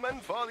 gentlemen,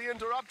 for the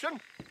interruption.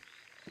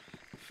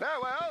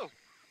 Farewell.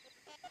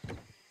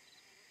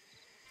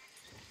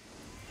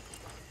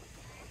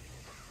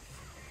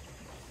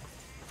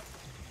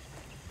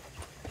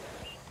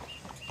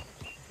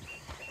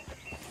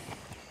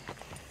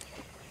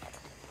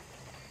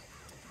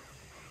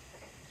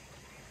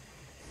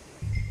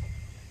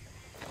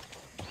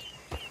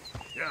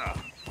 Yeah.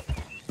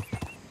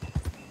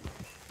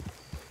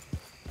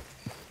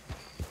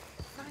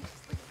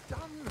 Nicely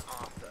done,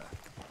 Arthur.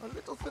 A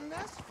little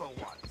finesse for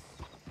once.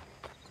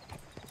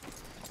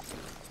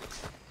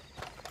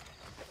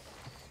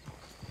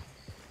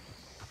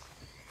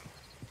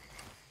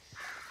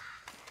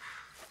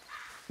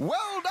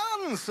 Well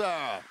done,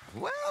 sir.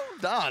 Well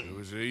done. It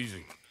was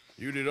easy.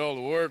 You did all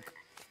the work.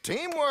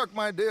 Teamwork,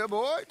 my dear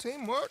boy.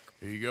 Teamwork.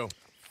 Here you go.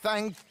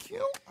 Thank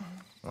you.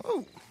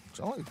 Oh,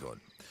 jolly good.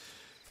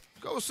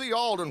 Go see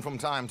Alden from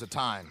time to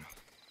time.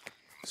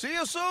 See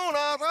you soon,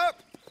 Arthur.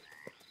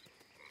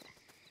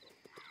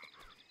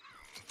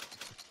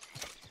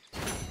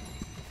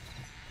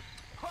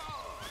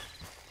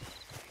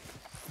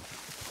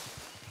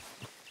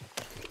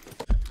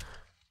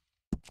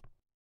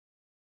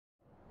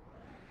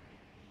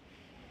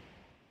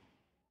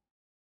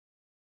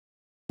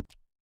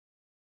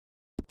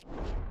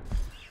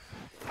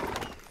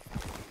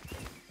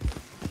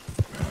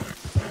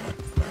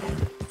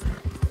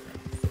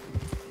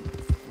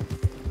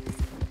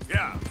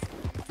 Yeah.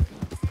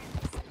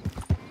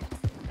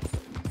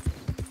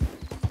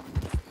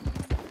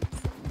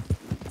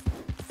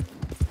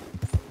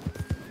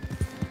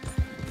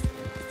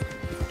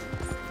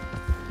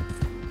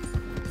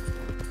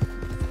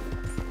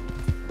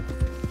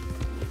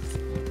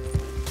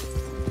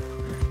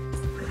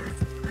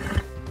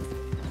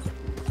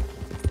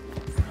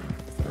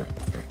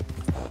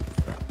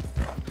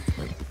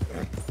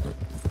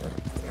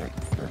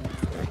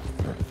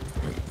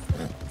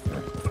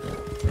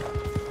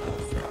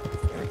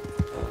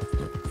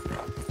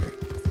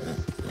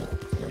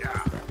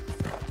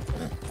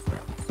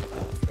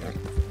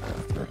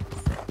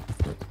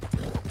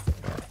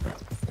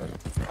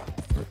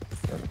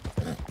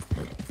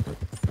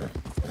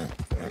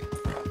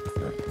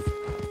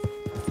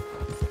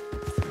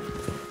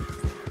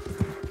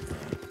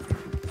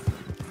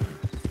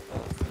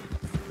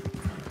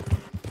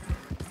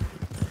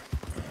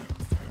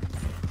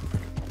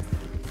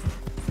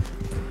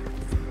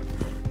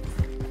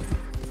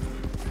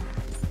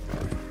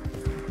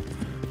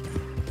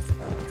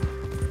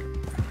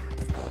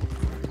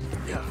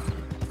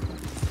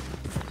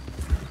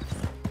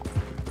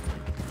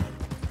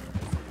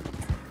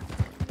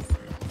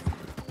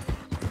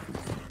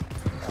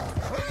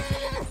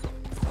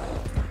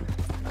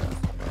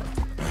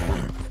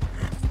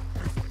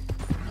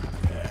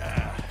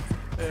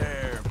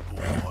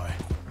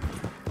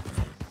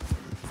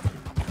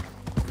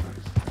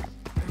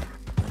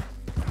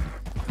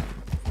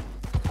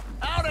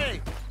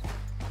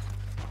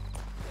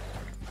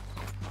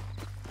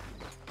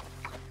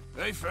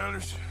 Hey,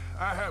 fellas,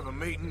 I have a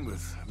meeting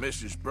with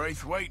Mrs.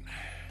 Braithwaite.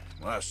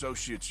 My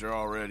associates are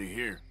already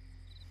here.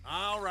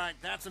 All right,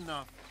 that's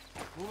enough.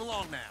 Move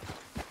along now.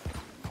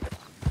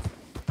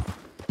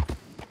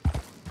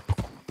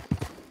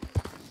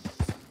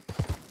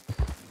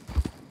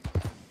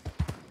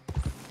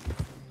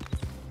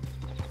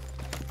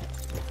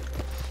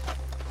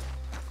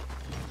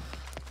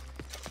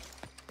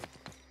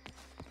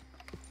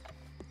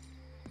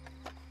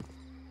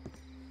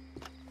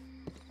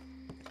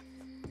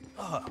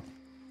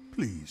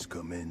 Please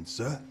come in,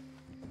 sir.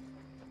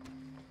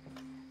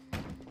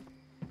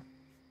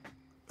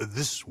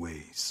 This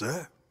way,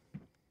 sir.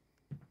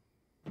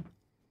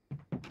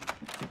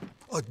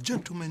 A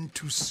gentleman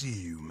to see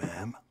you,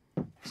 ma'am.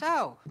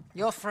 So,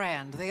 your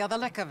friend, the other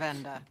liquor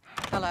vendor.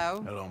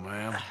 Hello. Hello,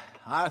 ma'am.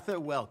 Arthur,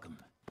 welcome.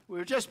 We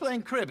were just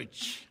playing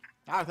cribbage.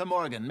 Arthur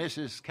Morgan,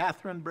 Mrs.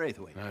 Catherine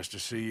Braithwaite. Nice to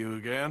see you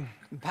again.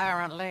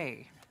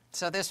 Apparently.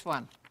 So this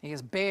one, he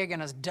is big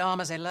and as dumb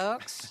as he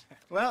looks?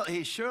 Well,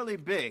 he's surely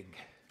big,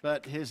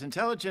 but his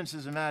intelligence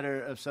is a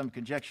matter of some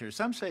conjecture.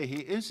 Some say he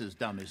is as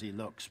dumb as he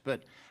looks,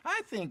 but I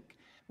think,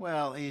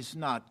 well, he's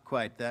not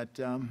quite that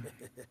dumb.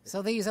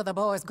 So these are the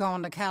boys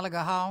going to Gallagher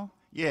Hall?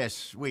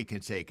 Yes, we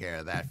can take care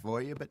of that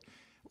for you, but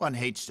one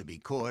hates to be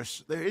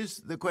coarse. There is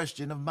the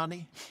question of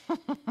money.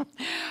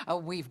 Oh,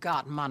 we've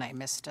got money,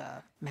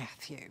 Mr.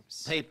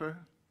 Matthews. Paper,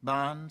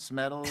 bonds,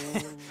 metal.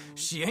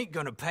 She ain't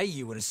gonna pay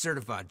you with a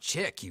certified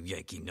check, you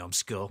Yankee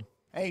numbskull.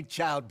 Ain't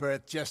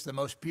childbirth just the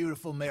most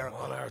beautiful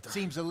miracle?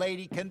 Seems a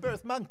lady can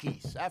birth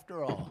monkeys,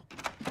 after all.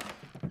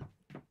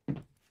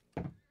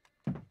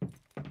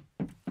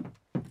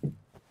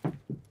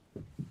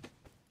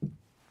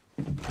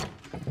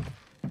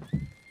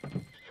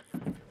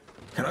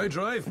 Can I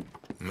drive?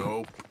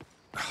 Nope.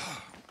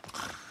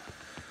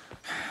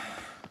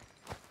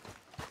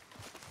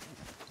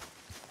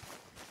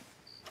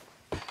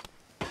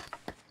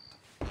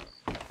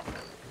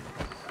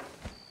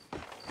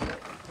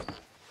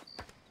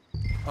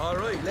 All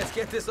right, let's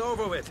get this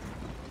over with.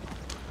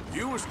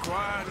 You was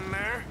quiet in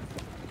there.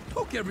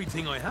 Took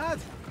everything I had.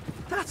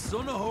 That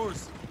son of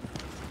hers.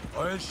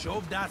 I'll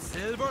shove that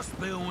silver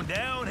spoon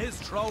down his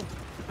throat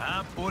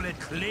and pull it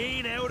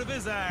clean out of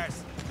his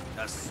arse.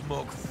 The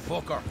smug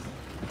fucker.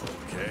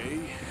 Okay.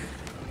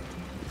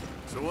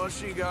 So what's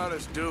she got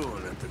us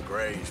doing at the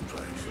Gray's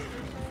place?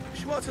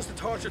 She wants us to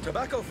torture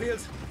tobacco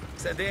fields.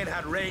 Said they ain't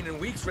had rain in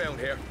weeks round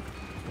here.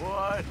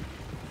 What?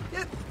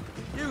 Yep,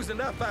 using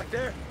that back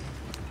there.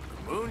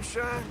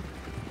 Moonshine?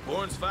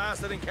 Burns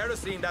faster than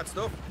kerosene, that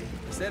stuff.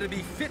 Said it'd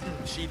be fitting,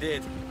 she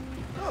did.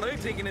 All I'm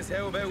thinking is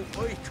how about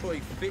I try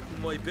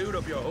fitting my boot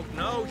up your hook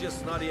now, you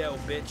snotty old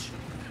bitch.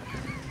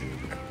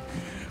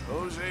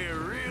 Hosea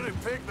really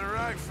picked the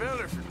right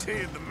fella for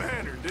tea at the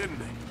manor, didn't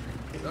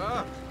he?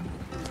 Ah,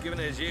 he's giving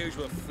it his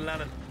usual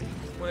flannin'.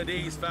 One of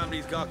these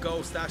families got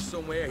gold stashed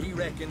somewhere, he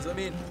reckons. I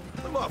mean,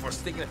 I'm all for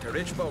sticking it to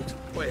rich folks.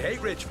 I hate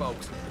rich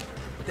folks.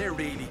 But they're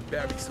really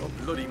bury some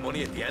bloody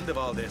money at the end of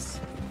all this.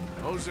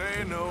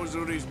 Hosea knows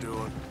what he's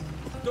doing.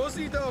 Does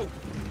he, though?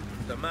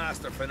 The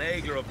master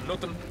finagler of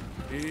nothing.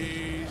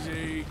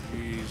 Easy,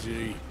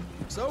 easy.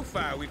 So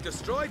far, we've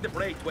destroyed the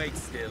Braithwaite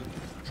still,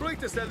 tried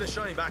to sell the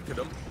shine back to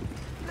them.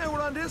 Now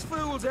we're on this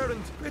fool's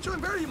errand, which I'm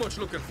very much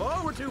looking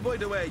forward to, by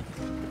the way.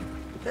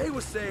 They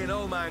was saying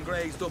Old Man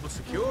Gray's double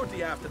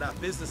security after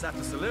that business at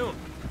the saloon.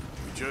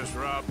 We just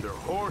robbed their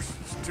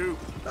horses, too.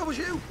 That was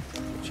you?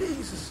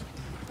 Jesus.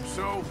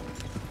 So,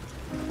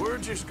 we're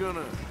just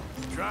gonna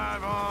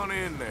drive on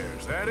in there,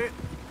 is that it?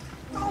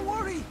 Don't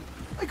worry,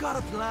 I got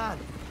a plan.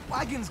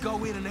 Wagons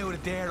go in and out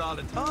of there all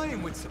the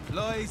time with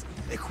supplies,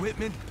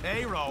 equipment,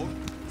 payroll.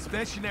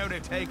 Especially now they're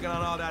taking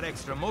on all that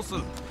extra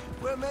muscle.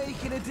 We're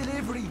making a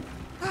delivery,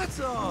 that's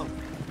all.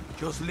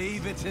 Just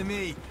leave it to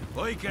me.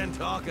 I can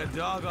talk a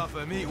dog off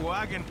a meat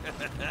wagon.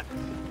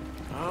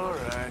 All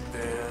right,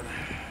 then.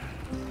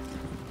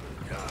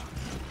 Yeah.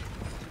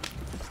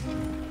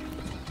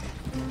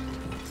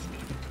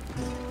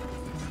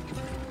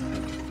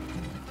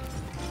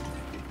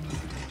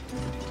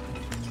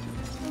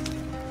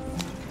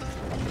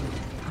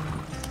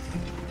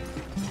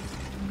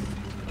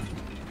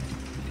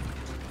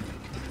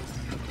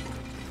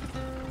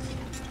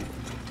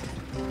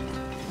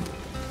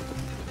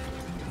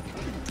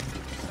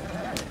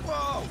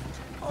 Whoa!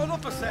 Hold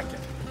up a second.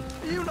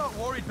 Are you not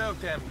worried about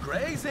them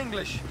Greys,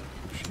 English?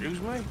 Excuse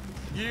me?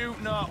 You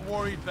not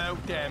worried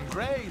about them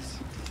Greys?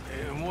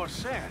 In what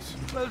sense?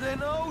 Well, they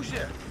knows you.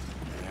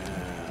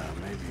 Yeah,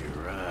 maybe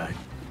you're right.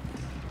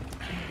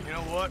 You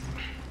know what?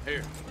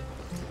 Here,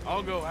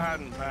 I'll go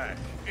hiding back.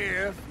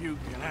 If you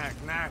can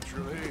act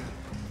naturally and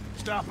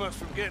stop us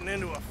from getting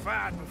into a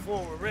fight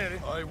before we're ready.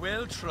 I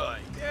will try.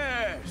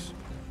 Yes.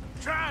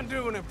 Try and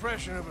do an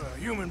impression of a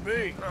human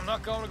being. I'm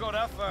not going to go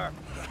that far.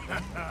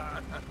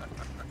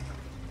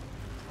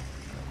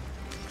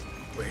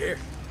 We're here.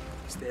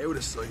 Stay out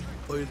of sight.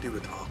 I'll do the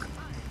talking.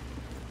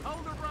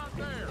 Hold it right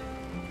there.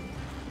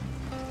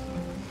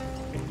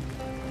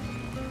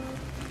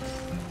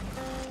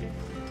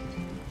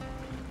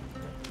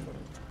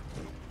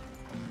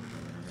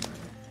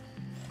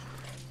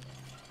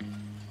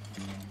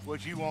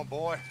 What you want,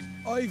 boy?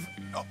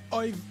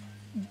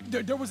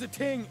 There was a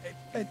thing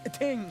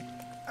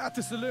at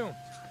the saloon.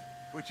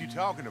 What you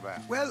talking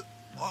about? Well,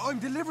 I'm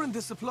delivering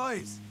the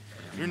supplies.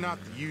 You're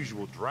not the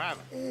usual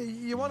driver.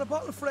 You want a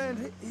bottle,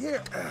 friend?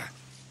 Here.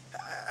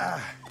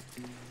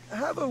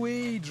 Have a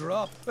wee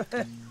drop.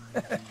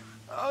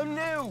 I'm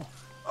new.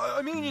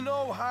 I mean you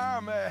no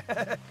harm.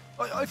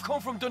 I've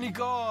come from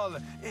Donegal,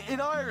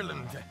 in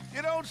Ireland.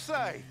 You don't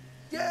say.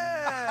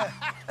 Yeah.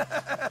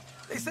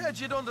 They said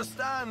you'd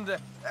understand.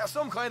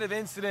 Some kind of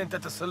incident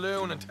at the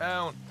saloon in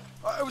town.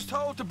 I was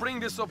told to bring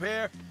this up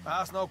here.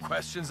 Ask no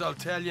questions, I'll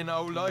tell you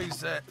no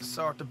lies,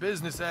 sort of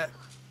business.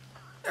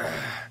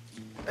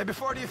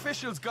 Before the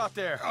officials got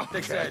there,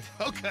 they said.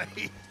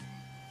 Okay.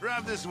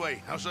 Drive this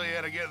way. I'll show you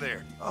how to get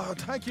there. Oh,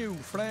 thank you,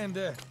 friend.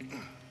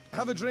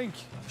 Have a drink.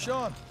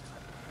 Sean.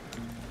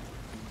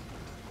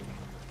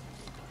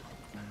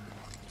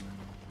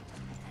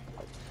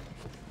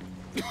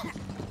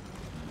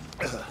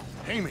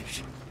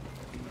 Hamish.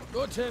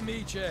 Good to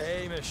meet you,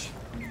 Hamish.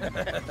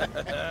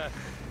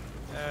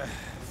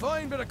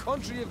 Fine bit of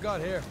country you've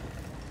got here.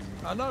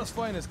 Not as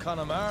fine as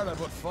Connemara,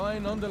 but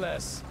fine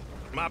nonetheless.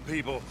 My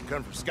people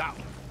come from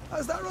Scotland.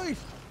 Is that right?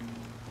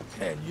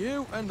 And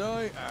you and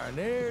I are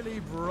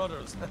nearly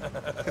brothers.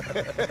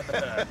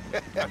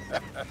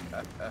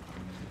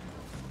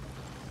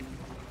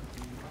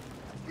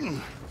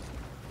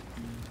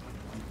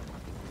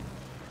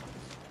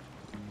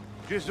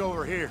 Just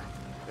over here.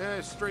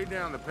 Straight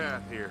down the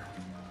path here.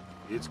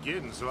 It's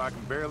getting so I can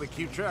barely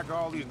keep track of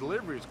all these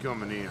deliveries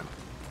coming in.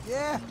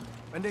 Yeah,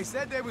 when they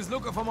said they was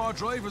looking for more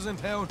drivers in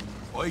town,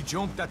 I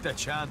jumped at the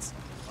chance.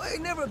 I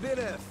never been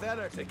a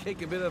feather to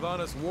kick a bit of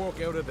honest work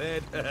out of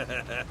bed.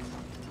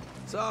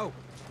 So,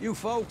 you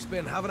folks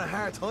been having a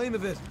hard time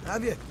of it,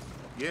 have you?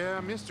 Yeah,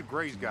 Mr.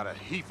 Gray's got a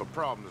heap of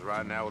problems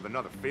right now with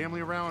another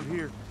family around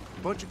here.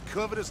 Bunch of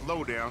covetous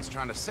lowdowns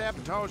trying to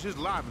sabotage his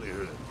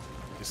livelihood.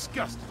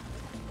 Disgusting.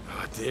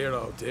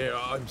 Oh dear,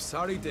 I'm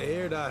sorry to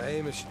hear that,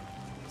 Hamish.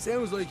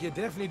 Sounds like you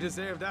definitely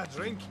deserve that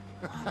drink.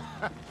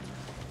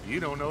 You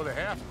don't know the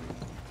half.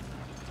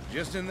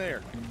 Just in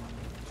there.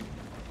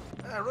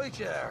 Right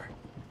you are.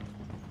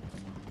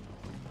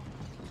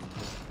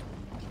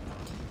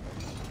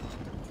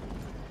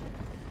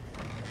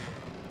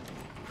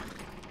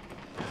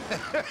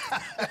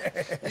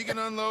 You can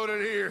unload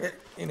it here.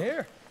 In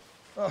here?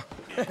 Oh,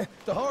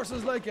 the horse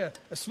is like a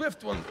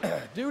swift one,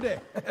 do they?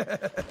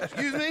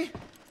 Excuse me?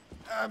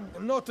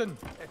 Nothing.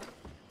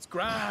 It's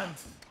grand.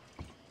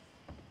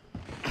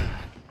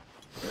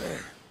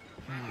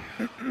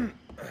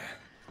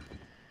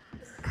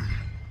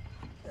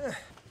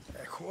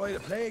 Quite a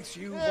place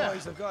you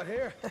boys have got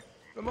here.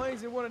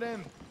 Reminds me of one of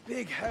them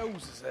big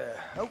houses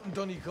out in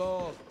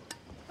Donegal.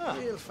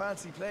 Real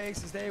fancy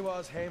places they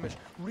was, Hamish.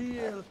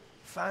 Real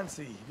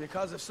fancy.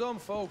 Because if some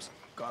folks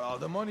got all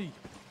the money,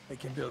 they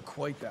can build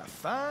quite that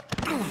fan.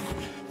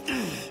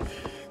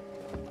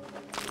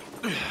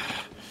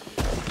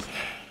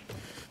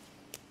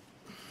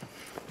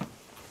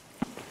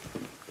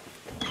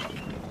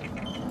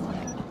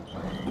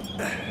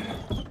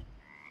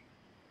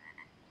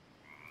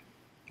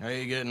 How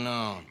you getting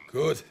on?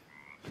 Good.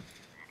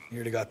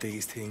 Nearly got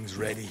these things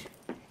ready.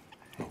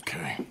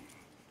 Okay.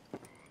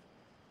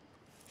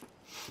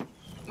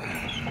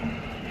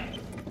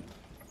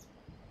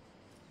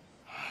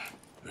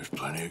 There's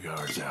plenty of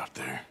guards out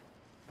there.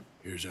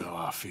 Here's how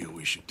I feel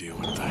we should deal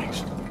with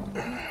things.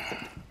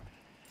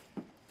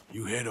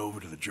 You head over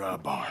to the dry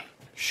barn.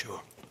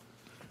 Sure.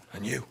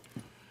 And you?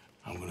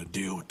 I'm gonna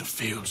deal with the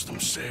fields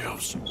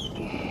themselves.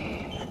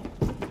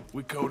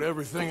 We coat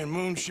everything in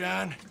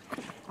moonshine,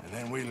 and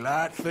then we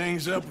light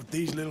things up with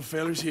these little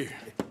fellers here.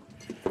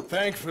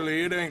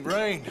 Thankfully, it ain't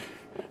rained,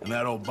 and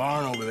that old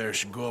barn over there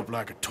should go up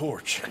like a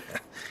torch.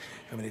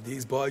 How many of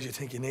these boys you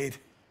think you need?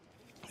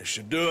 This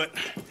should do it.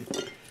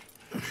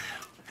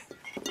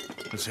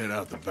 Let's head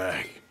out the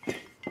back.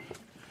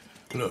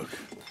 Look,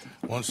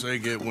 once they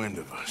get wind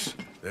of us,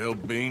 there'll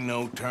be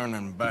no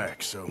turning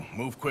back, so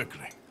move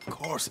quickly. Of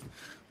course.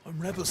 I'm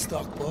rebel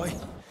stock, boy.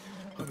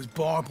 I was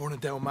born burning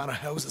down manor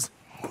houses.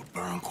 We'll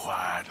burn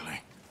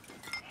quietly.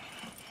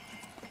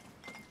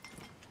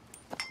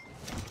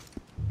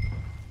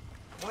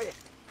 Quiet.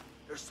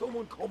 There's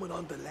someone coming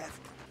on the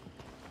left.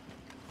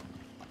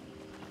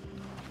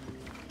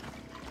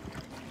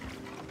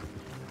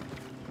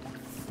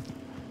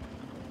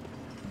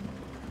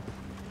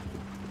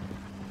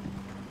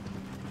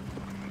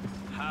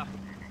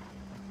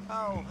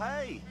 Oh,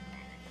 hey.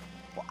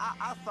 Well,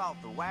 I thought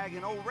the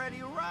wagon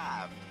already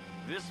arrived.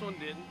 This one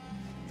didn't.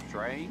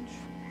 Strange.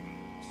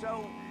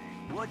 So,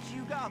 what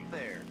you got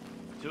there?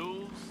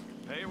 Tools,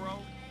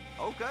 payroll.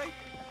 Okay.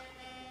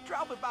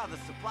 Drop it by the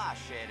supply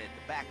shed at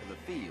the back of the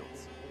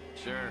fields.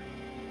 Sure.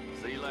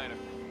 See you later.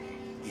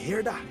 You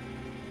hear that?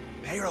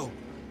 Payroll.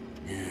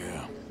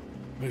 Yeah.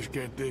 Let's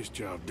get this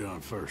job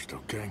done first,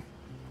 okay?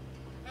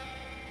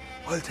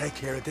 I'll take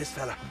care of this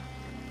fella.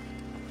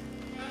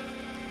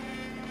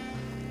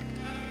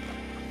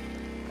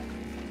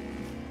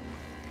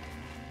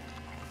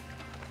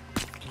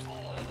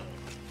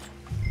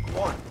 Come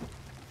on.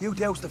 You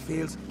douse the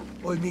fields.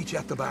 I'll meet you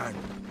at the barn.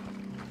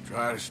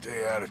 Try to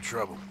stay out of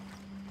trouble.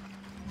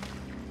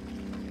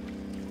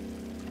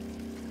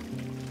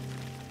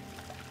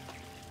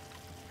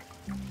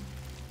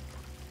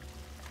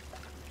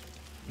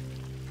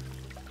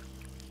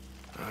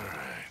 All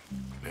right,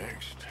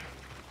 next.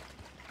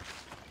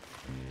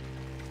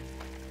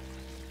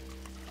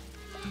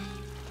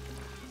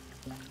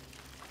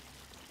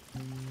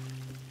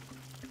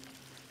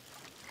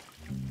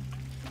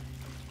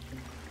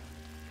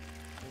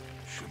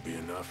 to be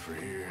enough for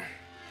here.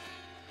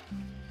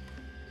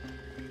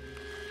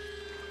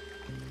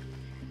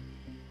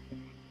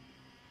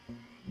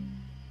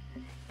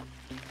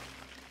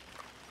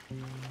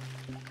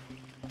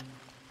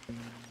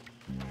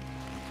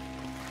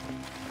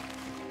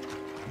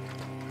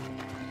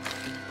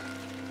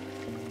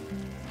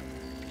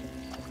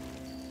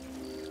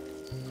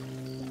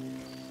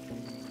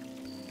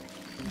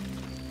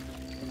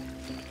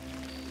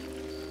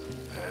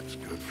 That's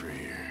good for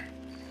here.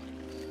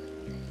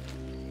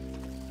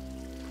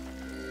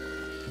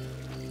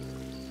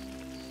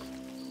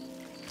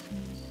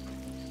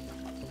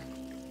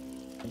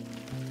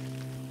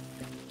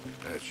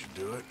 That should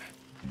do it.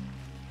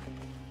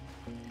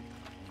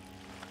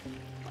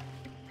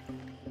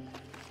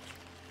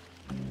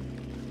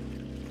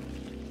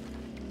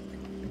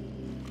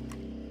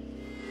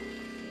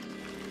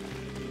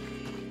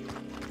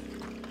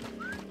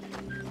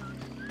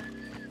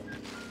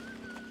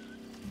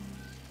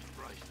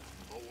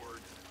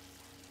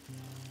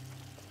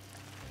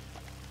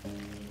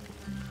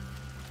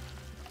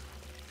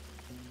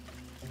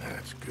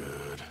 That's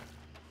good.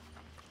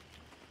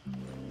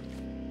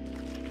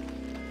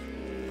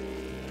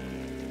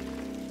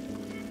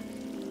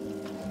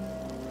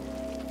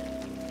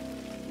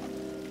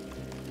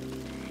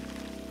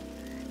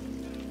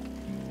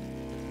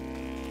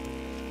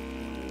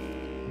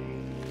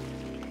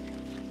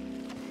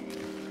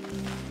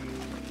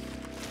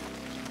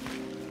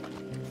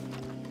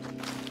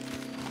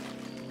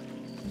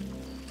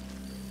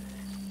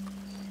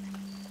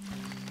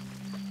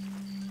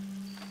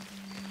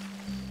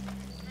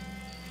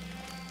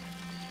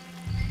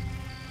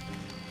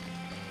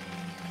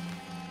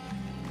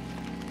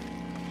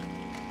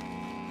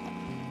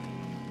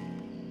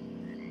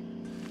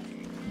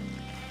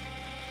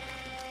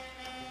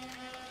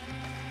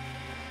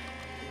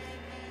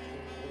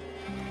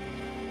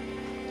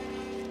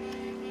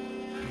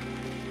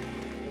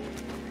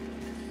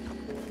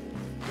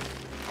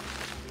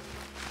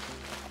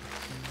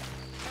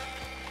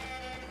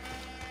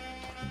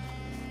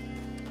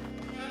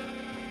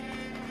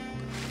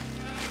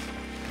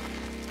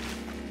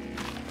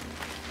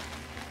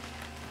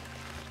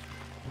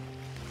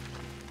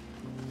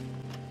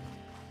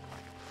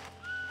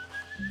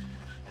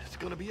 It's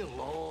gonna be a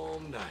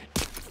long night.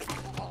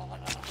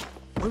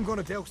 I'm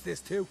gonna douse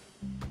this too.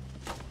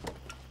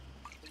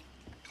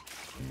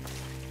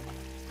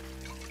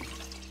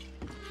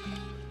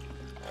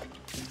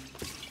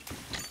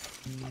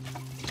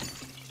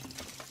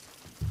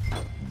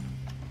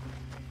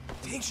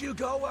 Think she'll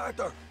go,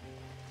 Arthur?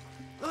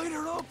 Light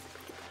her up.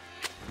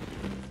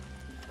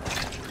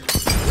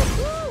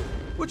 Woo!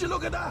 Would you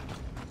look at that?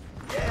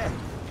 Yeah.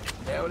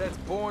 Now let's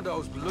burn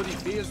those bloody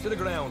fields to the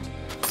ground.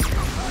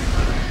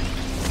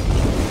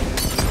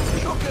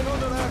 Chuck it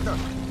under, Arthur.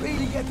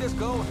 Really get this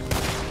going.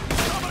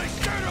 Somebody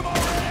shoot him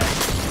already!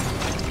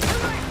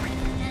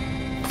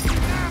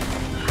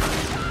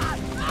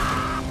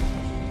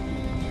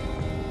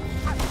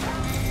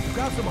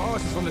 Grab some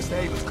horses from the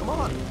stables. Come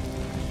on.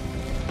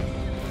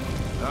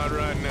 Not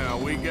right now.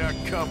 We got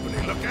company.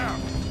 Look out!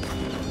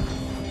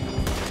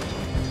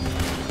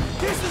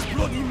 This is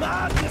bloody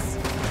madness!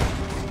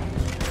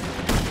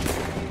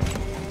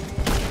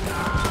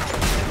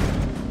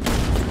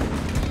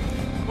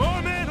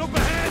 More men up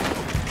ahead!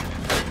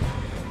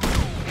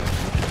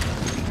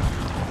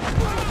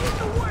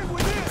 Get away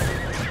with this!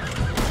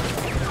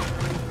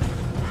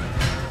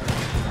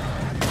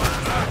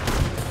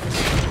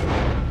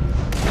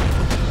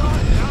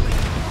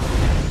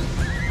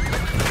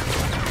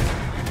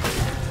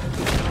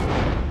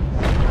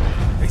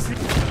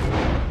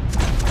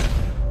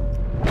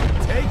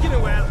 Taking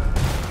it well.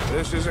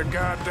 This is a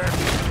goddamn...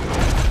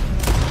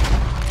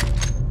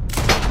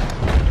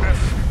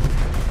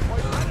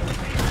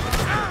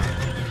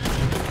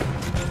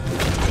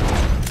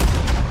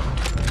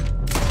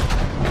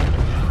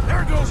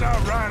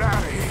 Out right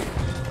out of here.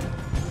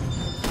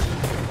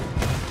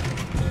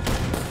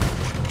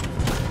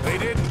 They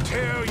didn't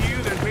tell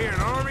you there'd be an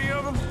army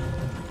of them?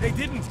 They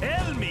didn't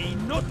tell me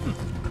nothing.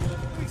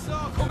 We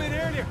saw it come in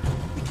earlier.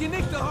 We can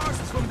nick the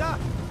horses from that.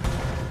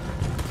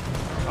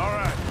 All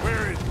right,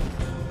 where is it?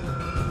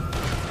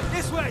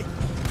 This way.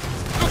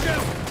 Look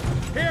out.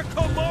 Here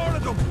come more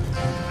of them.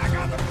 I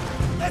got them.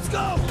 Let's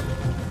go.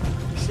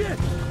 Shit.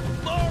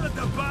 More of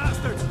the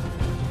bastards.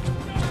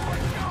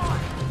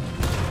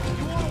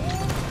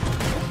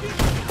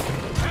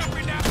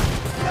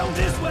 Down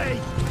this way!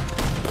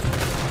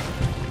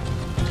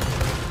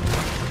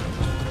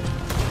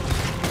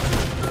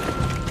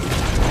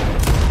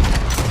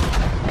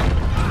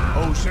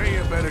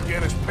 Hosea better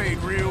get us paid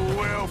real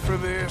well for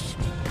this.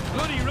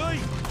 Bloody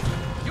right!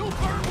 You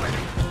burn with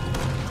him!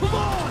 Come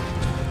on!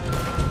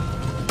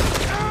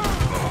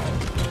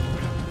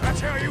 That's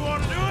how you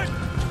want to do it?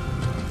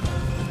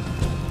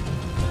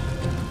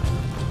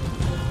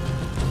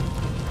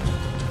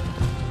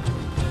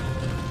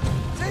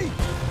 See?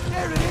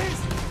 There it is!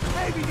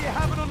 Maybe they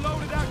haven't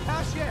unloaded our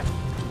cash yet.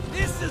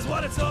 This is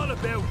what it's all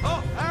about.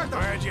 Oh, Arthur!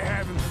 Glad you're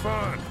having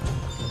fun.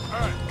 All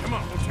right, come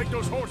on, we'll take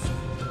those horses.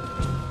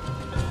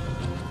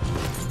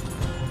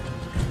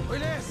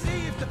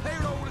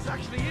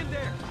 actually in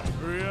there.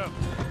 Hurry up.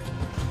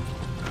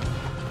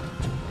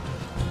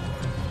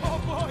 Oh,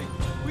 boy!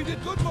 We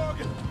did good,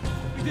 Morgan.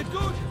 We did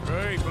good.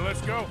 Great, but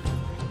let's go.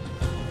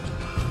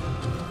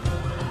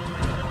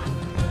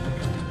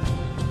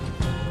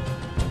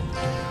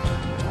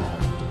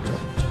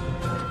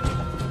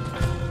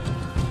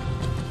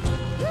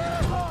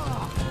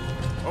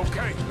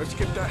 Okay, let's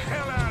get the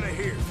hell out of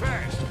here,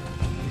 fast.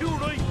 You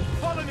right.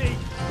 Follow me.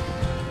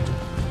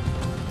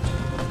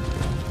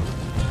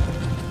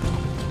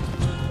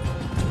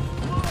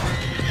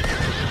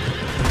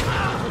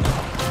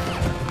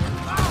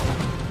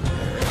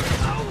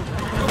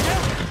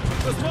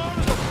 There's more of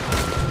them.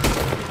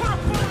 Put a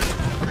bullet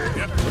in that.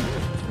 Yep.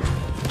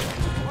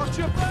 Watch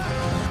your back.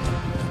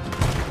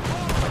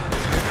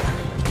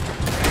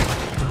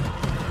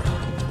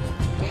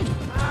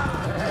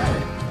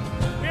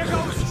 Here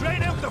goes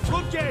straight out the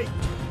front gate.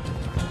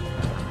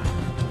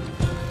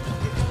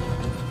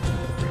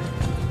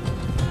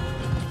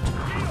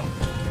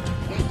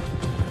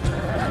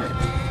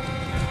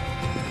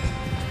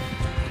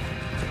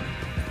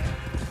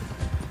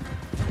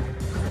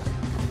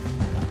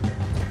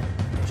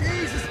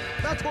 Jesus,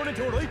 that turned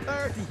into a right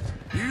party.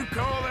 You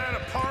call that a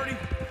party?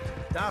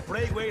 That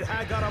Braithwaite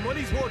had got our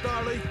money's worth,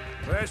 all right.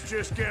 Let's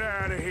just get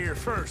out of here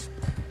first.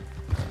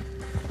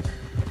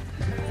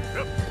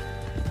 Yep.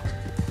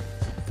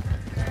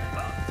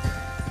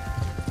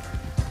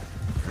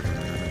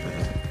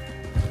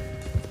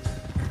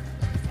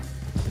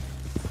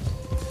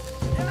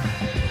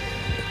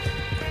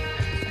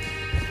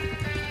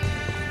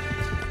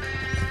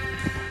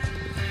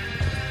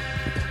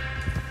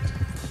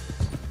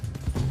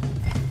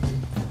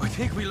 I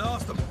think we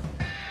lost them.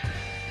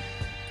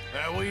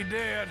 That we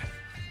did.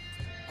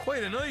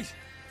 Quite a night.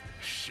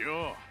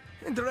 Sure.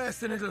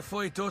 Interesting little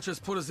fight Duchess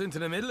put us into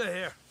the middle of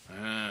here.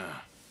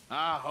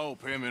 I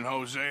hope him and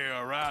Jose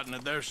are right and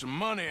that there's some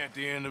money at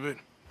the end of it.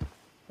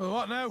 Well,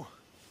 what now?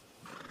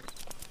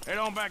 Head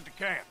on back to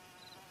camp.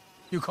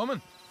 You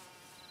coming?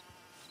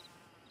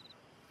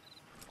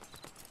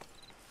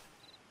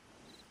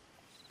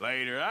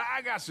 Later.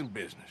 I got some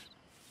business.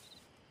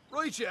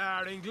 Right you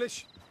are,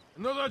 English.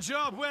 Another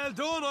job well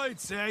done, I'd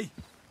say.